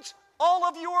kids, all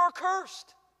of you are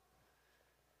accursed.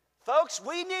 Folks,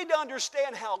 we need to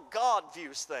understand how God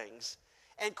views things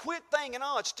and quit thinking,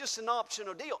 oh, it's just an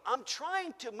optional deal. I'm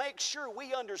trying to make sure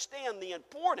we understand the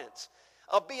importance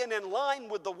of being in line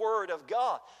with the Word of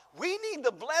God. We need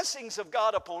the blessings of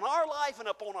God upon our life and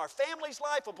upon our family's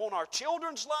life, upon our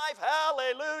children's life.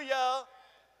 Hallelujah.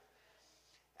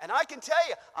 And I can tell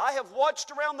you, I have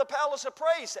watched around the Palace of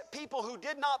Praise that people who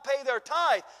did not pay their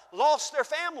tithe lost their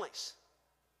families.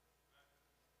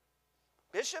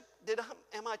 Bishop,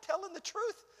 am I telling the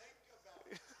truth?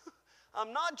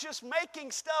 I'm not just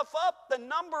making stuff up. The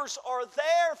numbers are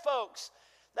there, folks.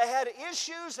 They had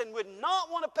issues and would not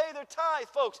want to pay their tithe,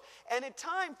 folks. And in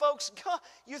time, folks, God,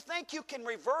 you think you can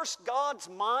reverse God's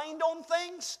mind on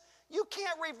things? You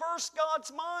can't reverse God's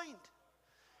mind.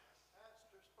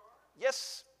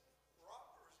 Yes.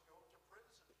 Robbers go to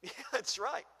prison. Yeah, that's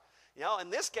right. You know, in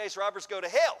this case, robbers go to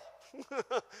hell.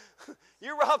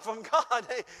 You rob from God,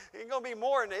 it's going to be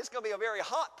more, and it's going to be a very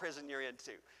hot prison you're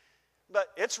into. But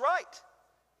it's right.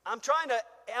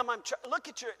 Look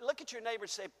at your neighbor and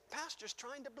say, Pastor's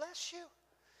trying to bless you.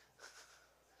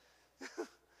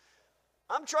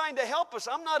 I'm trying to help us.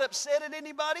 I'm not upset at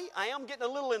anybody. I am getting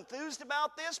a little enthused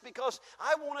about this because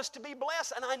I want us to be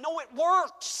blessed, and I know it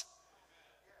works.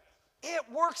 It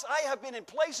works. I have been in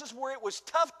places where it was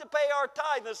tough to pay our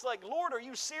tithe. And it's like, Lord, are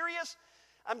you serious?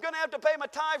 I'm going to have to pay my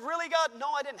tithe? Really, God? No,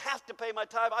 I didn't have to pay my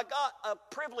tithe. I got a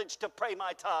privilege to pay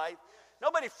my tithe.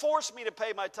 Nobody forced me to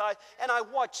pay my tithe. And I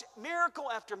watched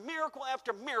miracle after miracle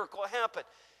after miracle happen.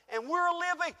 And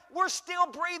we're still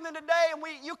breathing today. And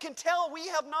you can tell we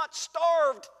have not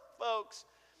starved, folks.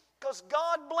 Because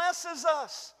God blesses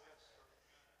us.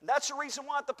 That's the reason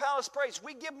why at the Palace Praise,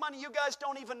 we give money you guys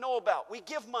don't even know about. We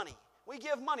give money. We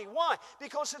give money. Why?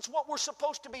 Because it's what we're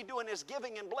supposed to be doing, is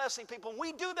giving and blessing people. And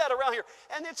we do that around here.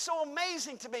 And it's so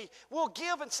amazing to me. We'll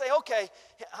give and say, okay,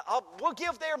 we'll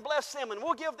give there and bless them. And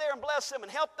we'll give there and bless them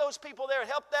and help those people there and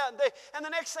help that. And the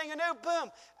next thing you know,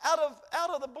 boom, out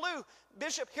of the blue,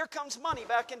 Bishop, here comes money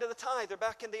back into the tithe or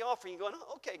back into the offering. You're going,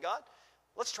 oh, okay, God,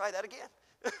 let's try that again.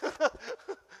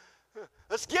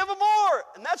 Let's give them more.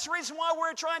 And that's the reason why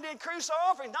we're trying to increase our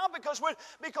offering. Not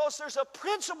because there's a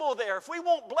principle there. If we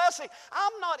want blessing,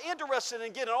 I'm not interested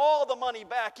in getting all the money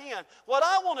back in. What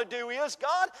I want to do is,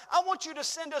 God, I want you to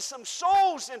send us some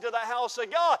souls into the house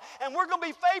of God. And we're going to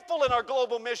be faithful in our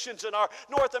global missions and our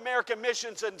North American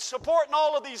missions and supporting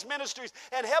all of these ministries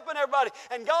and helping everybody.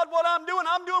 And God, what I'm doing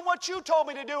what you told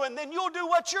me to do. And then you'll do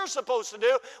what you're supposed to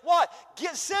do. What?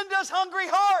 Send us hungry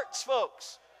hearts,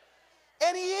 folks.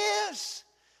 And he is.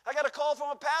 I got a call from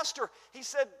a pastor. He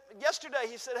said yesterday,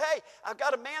 hey, I've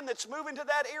got a man that's moving to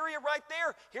that area right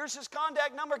there. Here's his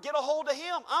contact number. Get a hold of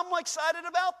him. I'm excited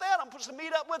about that. I'm supposed to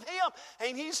meet up with him.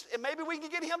 And maybe we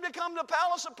can get him to come to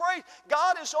Palace of Praise.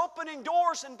 God is opening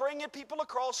doors and bringing people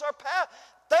across our path.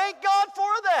 Thank God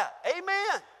for that.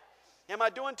 Amen. Am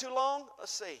I doing too long?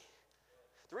 Let's see.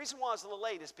 The reason why I was a little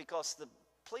late is because the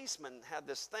policemen had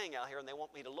this thing out here and they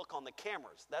want me to look on the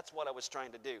cameras. That's what I was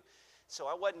trying to do. So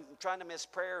I wasn't trying to miss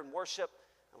prayer and worship.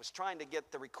 I was trying to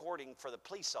get the recording for the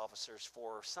police officers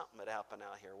for something that happened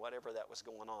out here, whatever that was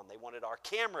going on. They wanted our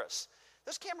cameras.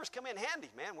 Those cameras come in handy,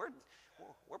 man.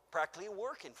 We're practically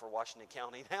working for Washington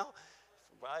County now.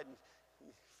 Providing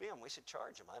film, we should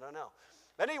charge them. I don't know.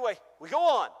 But anyway, we go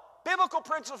on. Biblical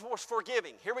principles for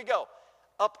giving. Here we go.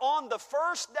 Upon the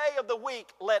first day of the week,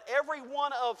 let every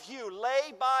one of you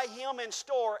lay by him in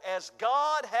store as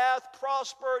God hath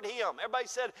prospered him. Everybody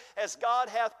said, as God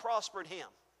hath prospered him.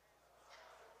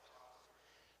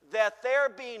 That there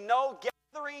be no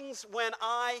gatherings when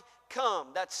I come.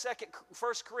 That's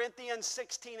 1 Corinthians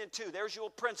 16:2. There's your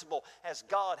principle, as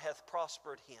God hath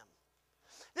prospered him.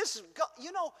 This is,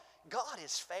 God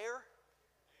is fair.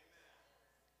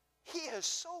 He is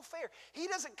so fair. He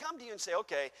doesn't come to you and say,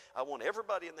 okay, I want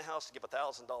everybody in the house to give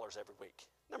 $1,000 every week.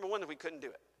 Number one, we couldn't do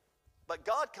it. But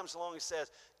God comes along and says,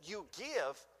 you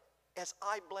give as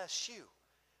I bless you,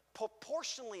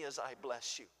 proportionally as I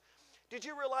bless you. Did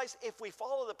you realize if we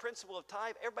follow the principle of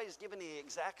tithe, everybody's giving the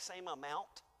exact same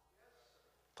amount?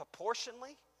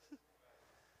 Proportionally?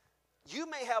 You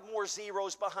may have more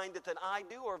zeros behind it than I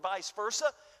do, or vice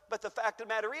versa, but the fact of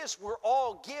the matter is we're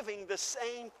all giving the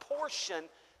same portion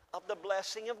of the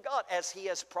blessing of God. As he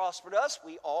has prospered us,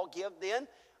 we all give then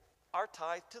our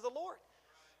tithe to the Lord.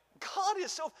 God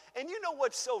is so, and you know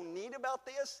what's so neat about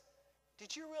this?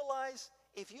 Did you realize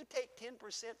if you take 10%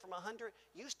 from 100,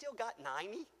 you still got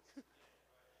 90?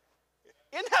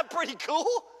 Isn't that pretty cool?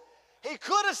 He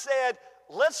could have said,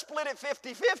 let's split it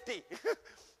 50-50.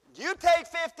 You take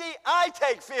 50, I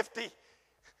take 50. Man,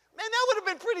 that would have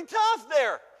been pretty tough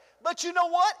there. But you know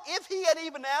what? If he had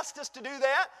even asked us to do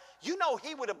that, you know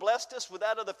he would have blessed us with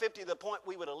that other 50 to the point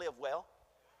we would have lived well.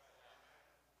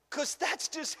 Because that's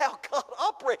just how God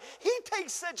operates. He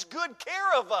takes such good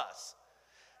care of us.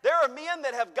 There are men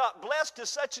that have got blessed to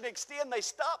such an extent they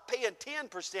stopped paying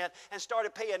 10% and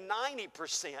started paying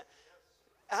 90%.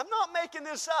 I'm not making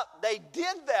this up. They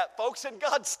did that, folks, and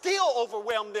God still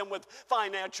overwhelmed them with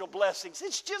financial blessings.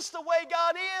 It's just the way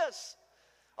God is.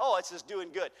 Oh, it's just doing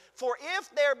good. For if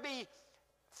there be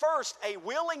first a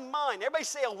willing mind, everybody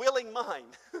say a willing mind.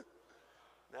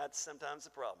 That's sometimes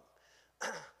the problem.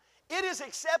 It is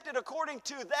accepted according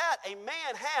to that a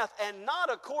man hath, and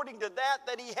not according to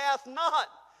that he hath not.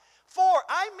 For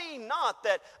I mean not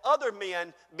that other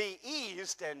men be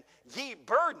eased and ye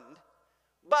burdened,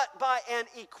 but by an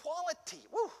equality.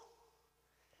 Woo.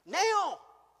 Now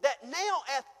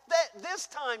at this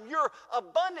time your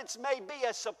abundance may be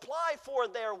a supply for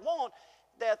their want,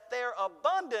 that their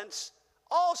abundance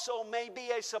also may be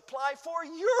a supply for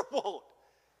your want.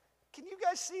 Can you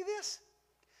guys see this?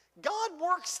 God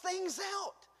works things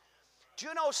out. Do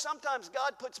you know sometimes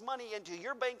God puts money into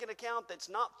your banking account that's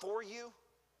not for you?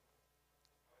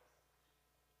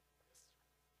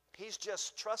 He's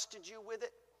just trusted you with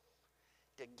it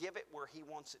to give it where he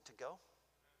wants it to go.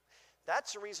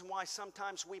 That's the reason why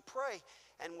sometimes we pray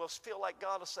and we'll feel like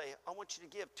God will say, I want you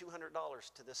to give $200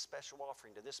 to this special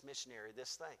offering, to this missionary,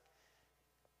 this thing.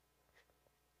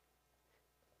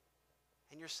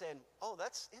 And you're saying, oh,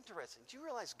 that's interesting. Do you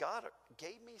realize God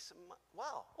gave me some money?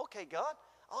 Wow, okay, God,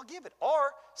 I'll give it.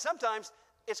 Or sometimes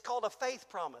it's called a faith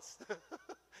promise.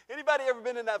 Anybody ever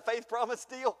been in that faith promise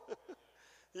deal?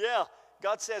 Yeah.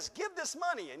 God says, give this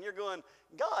money. And you're going,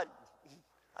 God,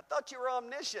 I thought you were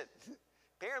omniscient.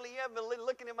 Apparently you haven't been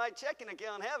looking at my checking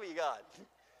account, have you, God?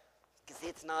 Because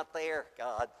it's not there,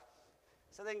 God.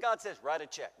 So then God says, write a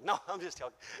check. No, I'm just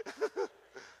joking.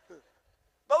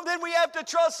 But then we have to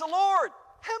trust the Lord.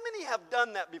 How many have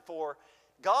done that before?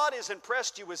 God has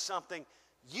impressed you with something.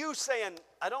 You saying,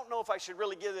 I don't know if I should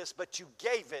really give this, but you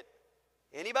gave it.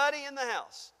 Anybody in the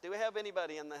house? Do we have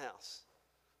anybody in the house?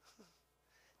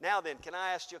 Now then, can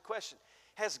I ask you a question?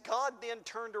 Has God then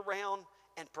turned around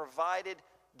and provided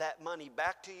that money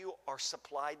back to you or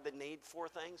supplied the need for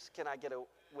things? Can I get a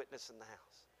witness in the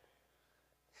house?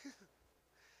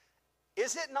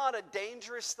 Is it not a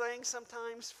dangerous thing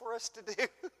sometimes for us to do?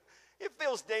 It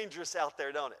feels dangerous out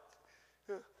there, don't it?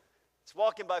 It's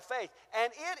walking by faith.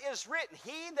 And it is written,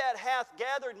 he that hath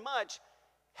gathered much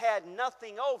had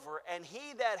nothing over, and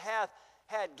he that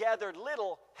had gathered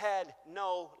little had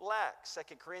no lack.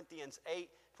 2 Corinthians 8,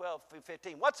 12 through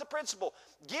 15. What's the principle?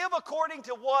 Give according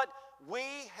to what we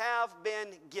have been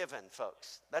given,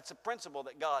 folks. That's a principle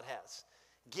that God has.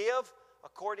 Give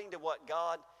according to what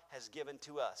God has given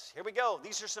to us. Here we go.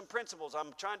 These are some principles.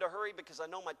 I'm trying to hurry because I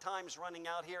know my time's running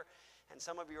out here, and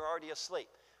some of you are already asleep.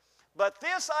 But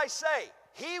this I say,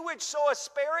 he which soweth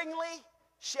sparingly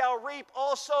shall reap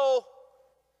also,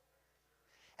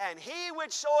 and he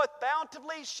which soweth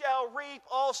bountifully shall reap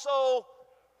also.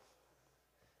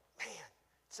 Man,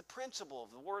 it's a principle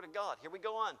of the Word of God. Here we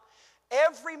go on.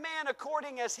 Every man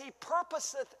according as he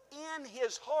purposeth in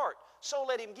his heart, so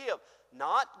let him give.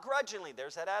 Not grudgingly,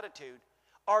 there's that attitude,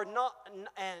 or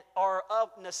of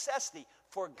necessity,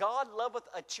 for God loveth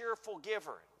a cheerful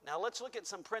giver. Now let's look at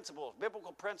some principles,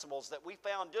 biblical principles that we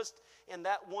found just in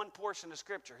that one portion of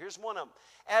Scripture. Here's one of them.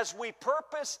 As we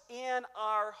purpose in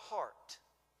our heart.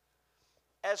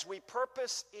 As we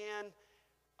purpose in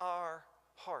our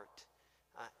heart.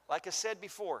 Like I said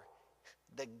before,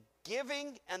 the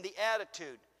giving and the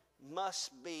attitude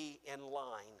must be in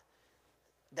line.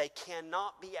 They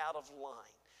cannot be out of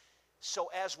line.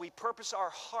 So as we purpose, our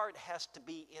heart has to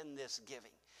be in this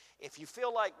giving. If you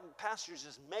feel like pastor's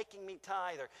is making me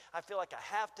tithe, or I feel like I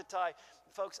have to tithe,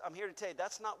 folks, I'm here to tell you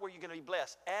that's not where you're going to be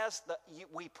blessed. As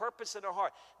we purpose in our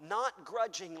heart, not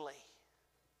grudgingly,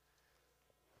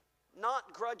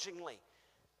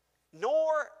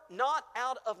 nor not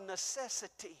out of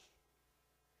necessity.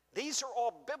 These are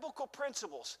all biblical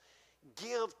principles.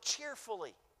 Give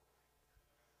cheerfully,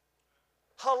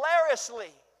 hilariously.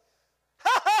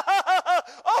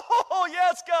 Oh,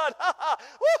 yes, God.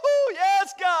 Woohoo,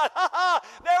 yes, God.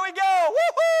 There we go.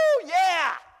 Woohoo,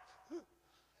 yeah.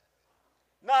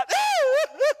 Not.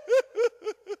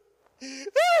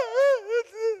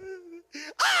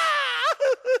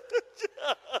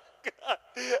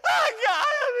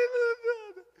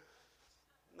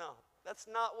 No, that's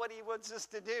not what he wants us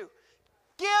to do.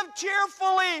 Give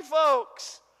cheerfully,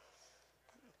 folks.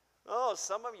 Oh,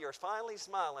 some of you are finally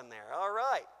smiling there. All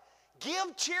right.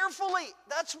 Give cheerfully.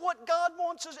 That's what God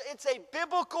wants us. It's a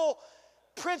biblical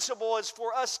principle is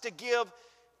for us to give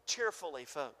cheerfully,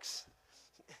 folks.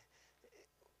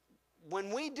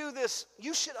 When we do this,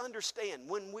 you should understand,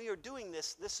 when we are doing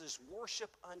this, this is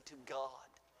worship unto God.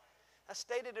 I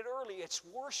stated it earlier, it's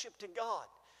worship to God.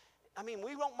 I mean,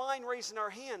 we don't mind raising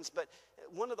our hands, but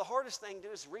one of the hardest things to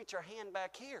do is reach our hand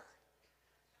back here.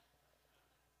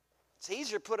 It's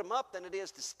easier to put them up than it is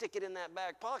to stick it in that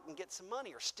back pocket and get some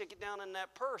money, or stick it down in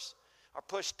that purse, or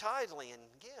push tithely and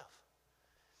give.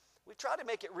 We try to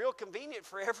make it real convenient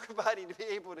for everybody to be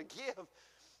able to give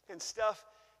and stuff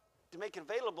to make it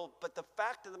available, but the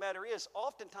fact of the matter is,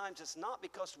 oftentimes it's not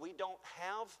because we don't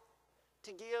have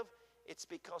to give, it's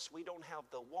because we don't have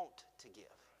the want to give.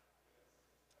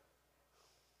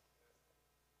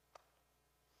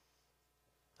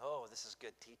 Oh, this is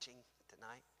good teaching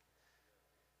tonight.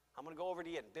 I'm going to go over it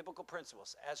again. Biblical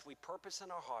principles. As we purpose in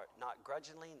our heart, not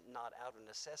grudgingly, not out of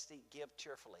necessity, give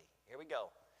cheerfully. Here we go.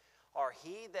 Or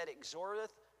he that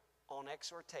exhorteth on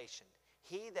exhortation.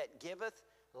 He that giveth,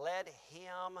 let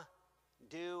him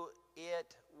do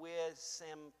it with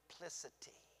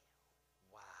simplicity.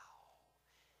 Wow.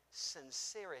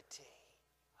 Sincerity.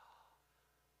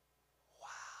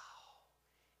 Wow.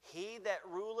 He that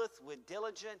ruleth with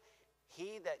diligence,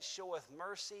 he that showeth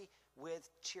mercy with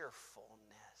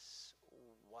cheerfulness.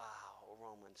 Wow.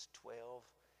 Romans 12,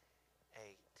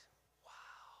 8. Wow.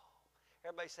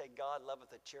 Everybody say, God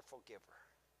loveth a cheerful giver.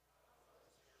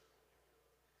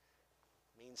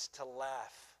 Means to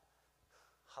laugh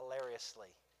hilariously.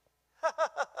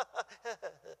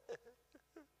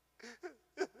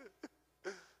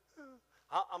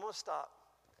 I'm going to stop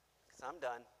because I'm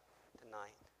done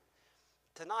tonight.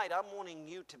 Tonight, I'm wanting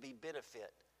you to be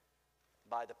benefit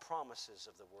by the promises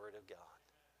of the Word of God.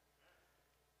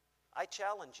 I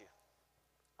challenge you.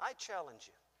 I challenge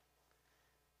you.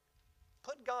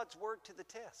 Put God's Word to the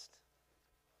test.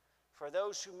 For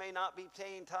those who may not be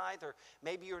paying tithe, or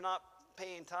maybe you're not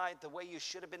paying tithe the way you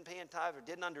should have been paying tithe or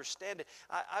didn't understand it,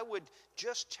 I would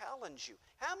just challenge you.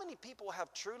 How many people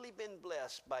have truly been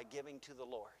blessed by giving to the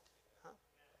Lord? Huh?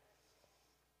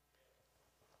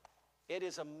 It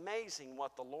is amazing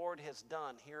what the Lord has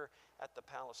done here at the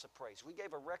Palace of Praise. We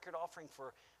gave a record offering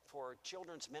for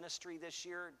children's ministry this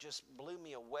year. Just blew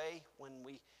me away when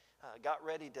we got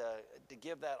ready to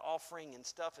give that offering and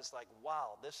stuff. It's like,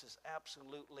 wow, this is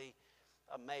absolutely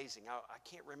amazing. I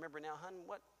can't remember now, hon,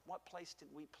 what place did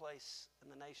we place in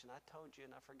the nation? I told you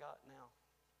and I forgot now.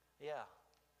 Yeah.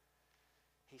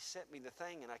 He sent me the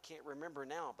thing and I can't remember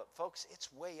now. But folks,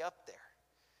 it's way up there.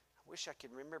 I wish I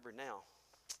could remember now.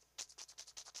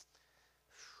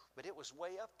 But it was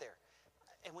way up there.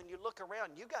 And when you look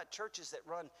around, you got churches that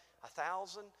run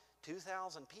 1,000,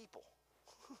 2,000 people.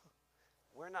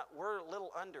 We're a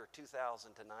little under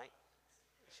 2,000 tonight,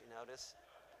 as you notice.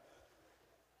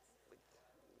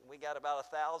 We got about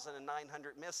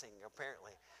 1,900 missing,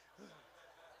 apparently.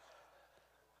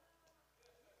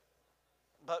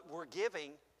 But we're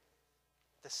giving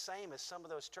the same as some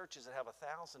of those churches that have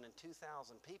 1,000 and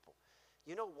 2,000 people.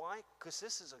 You know why? Because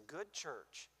this is a good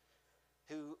church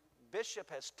who Bishop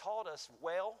has taught us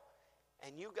well,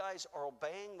 and you guys are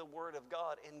obeying the Word of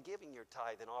God and giving your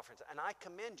tithe and offerings. And I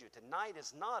commend you. Tonight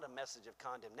is not a message of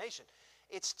condemnation.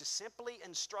 It's to simply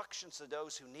instructions to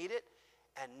those who need it,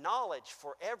 and knowledge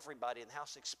for everybody in the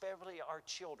house, especially our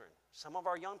children. Some of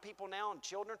our young people now and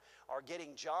children are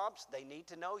getting jobs. They need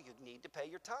to know you need to pay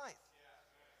your tithe.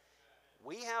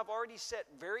 We have already set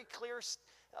very clear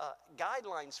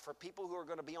guidelines for people who are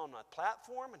going to be on a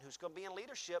platform and who's going to be in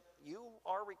leadership. You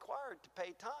are required to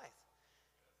pay tithe.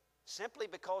 Simply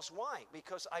because why?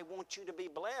 Because I want you to be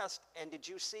blessed. And did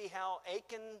you see how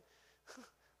Achan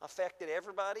affected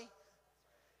everybody?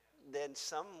 Then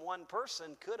one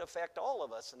person could affect all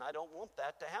of us, and I don't want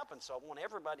that to happen. So I want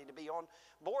everybody to be on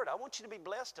board. I want you to be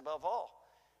blessed above all.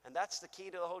 And that's the key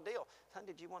to the whole deal. Son,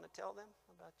 did you want to tell them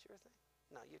about your thing?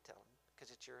 No, you tell them, because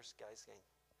it's yours, guys' game.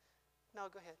 No,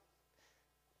 go ahead.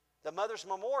 The Mother's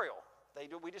Memorial.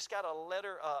 We just got a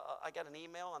letter. I got an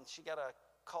email, and she got a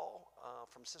call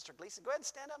from Sister Gleason. Go ahead and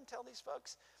stand up and tell these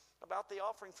folks about the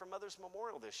offering for Mother's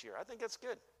Memorial this year. I think that's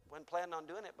good. Wasn't planning on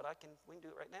doing it, but we can do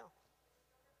it right now.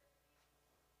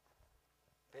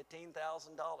 $15,000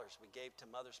 we gave to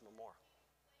Mother's Memorial.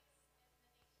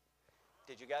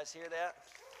 Did you guys hear that?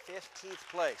 15th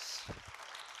place.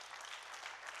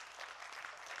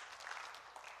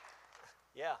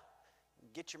 Yeah,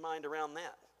 get your mind around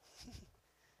that.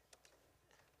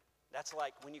 That's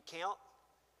like when you count,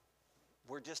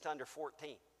 we're just under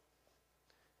 14.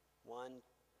 1,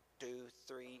 2,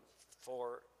 3,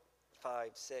 4, 5,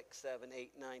 6, 7,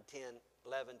 8, 9, 10,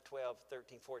 11, 12,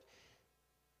 13, 14.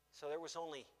 So there was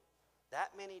only that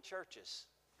many churches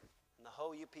in the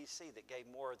whole UPC that gave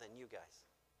more than you guys.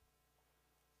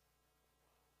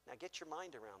 Now get your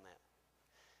mind around that.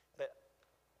 But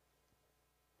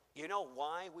you know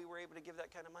why we were able to give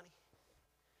that kind of money?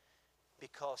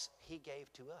 Because He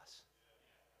gave to us.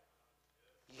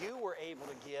 You were able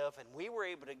to give, and we were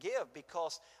able to give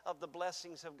because of the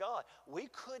blessings of God. We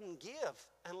couldn't give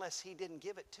unless He didn't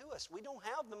give it to us. We don't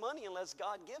have the money unless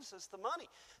God gives us the money.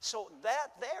 So that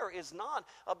there is not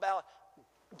about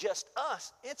just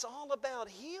us. It's all about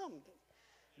Him.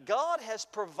 God has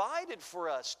provided for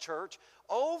us, church,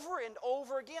 over and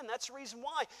over again. That's the reason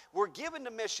why we're given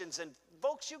to missions. And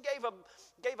folks, you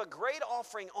gave a great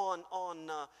offering on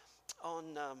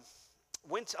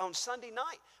Sunday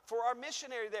night for our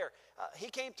missionary there. He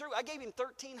came through. I gave him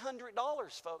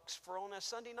 $1,300, folks, on a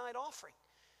Sunday night offering.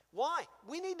 Why?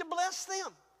 We need to bless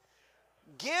them.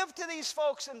 Give to these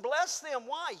folks and bless them.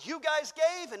 Why? You guys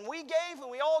gave and we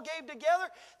all gave together.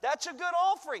 That's a good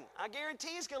offering. I guarantee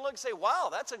he's going to look and say, wow,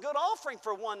 that's a good offering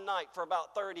for one night for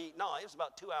about 30. No, it was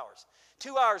about 2 hours.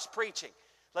 2 hours preaching.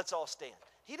 Let's all stand.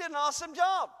 He did an awesome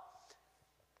job.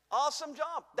 Awesome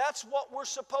job. That's what we're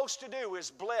supposed to do,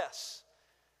 is bless.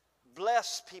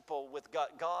 Bless people with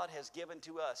God has given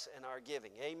to us in our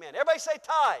giving. Amen. Everybody say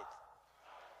tithe.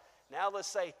 Now let's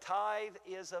say tithe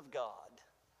is of God.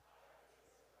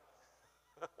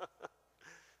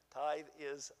 Tithe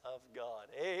is of God.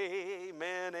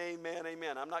 Amen, amen,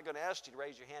 amen. I'm not going to ask you to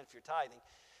raise your hand if you're tithing,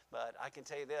 but I can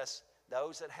tell you this.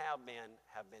 Those that have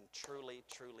been truly,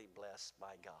 truly blessed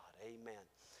by God. Amen.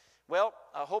 Well,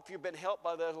 I hope you've been helped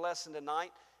by the lesson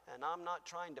tonight. And I'm not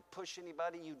trying to push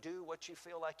anybody. You do what you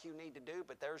feel like you need to do,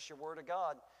 but there's your Word of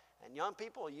God. And young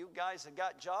people, you guys that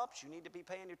got jobs, you need to be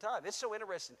paying your tithe. It's so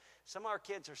interesting. Some of our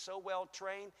kids are so well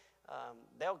trained,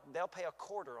 they'll pay a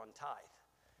quarter on tithe.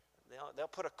 They'll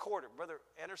put a quarter. Brother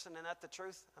Anderson, isn't that the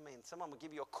truth? I mean, someone will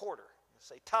give you a quarter.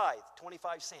 Say tithe,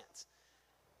 25 cents.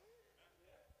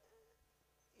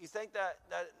 You think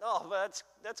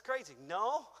that's crazy.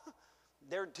 No,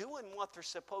 they're doing what they're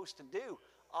supposed to do.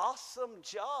 Awesome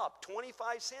job.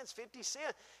 25 cents, 50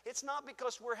 cents. It's not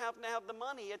because we're having to have the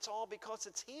money. It's all because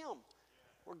it's Him.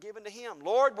 We're giving to Him.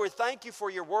 Lord, we thank You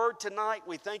for Your word tonight.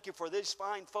 We thank You for these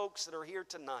fine folks that are here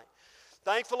tonight.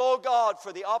 Thankful, oh God,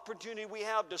 for the opportunity we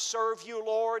have to serve You,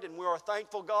 Lord. And we are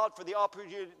thankful, God, for the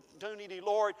opportunity,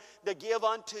 Lord, to give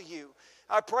unto You.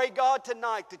 I pray, God,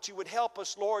 tonight that You would help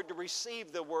us, Lord, to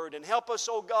receive the word and help us,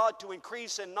 oh God, to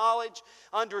increase in knowledge,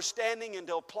 understanding, and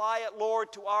to apply it,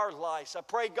 Lord, to our lives. I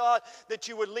pray, God, that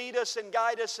You would lead us and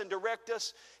guide us and direct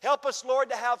us. Help us, Lord,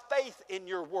 to have faith in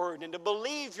Your word and to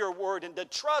believe Your word and to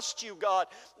trust You, God,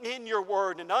 in Your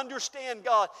word and understand,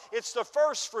 God, it's the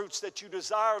first fruits that You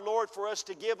desire, Lord, for us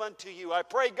to give unto You. I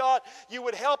pray, God, You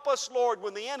would help us, Lord,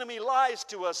 when the enemy lies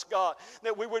to us, God,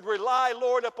 that we would rely,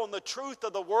 Lord, upon the truth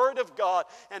of the word of God,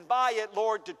 and by it,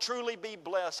 Lord, to truly be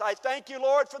blessed. I thank You,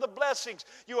 Lord, for the blessings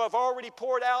You have already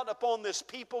poured out upon this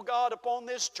people, God, upon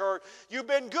this church. You've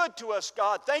been good to us,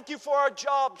 God. Thank You for our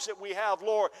jobs that we have,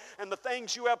 Lord, and the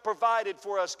things You have provided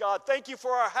for us, God. Thank You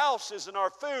for our houses and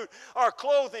our food, our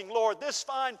clothing, Lord, this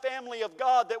fine family of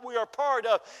God that we are part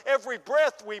of, every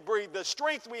breath we breathe, the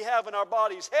strength we have in our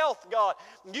bodies, health, God.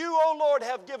 You, oh Lord,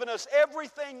 have given us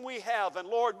everything we have, and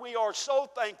Lord, we are so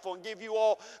thankful and give You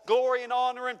all glory and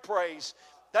honor and praise.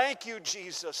 Thank You,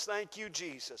 Jesus. Thank You,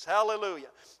 Jesus. Hallelujah.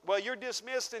 Well, you're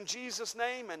dismissed in Jesus'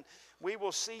 name, and we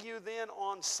will see you then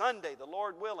on Sunday, the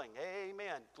Lord willing.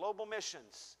 Amen. Global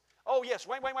missions. Oh, yes.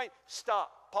 Wait.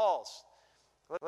 Stop. Pause.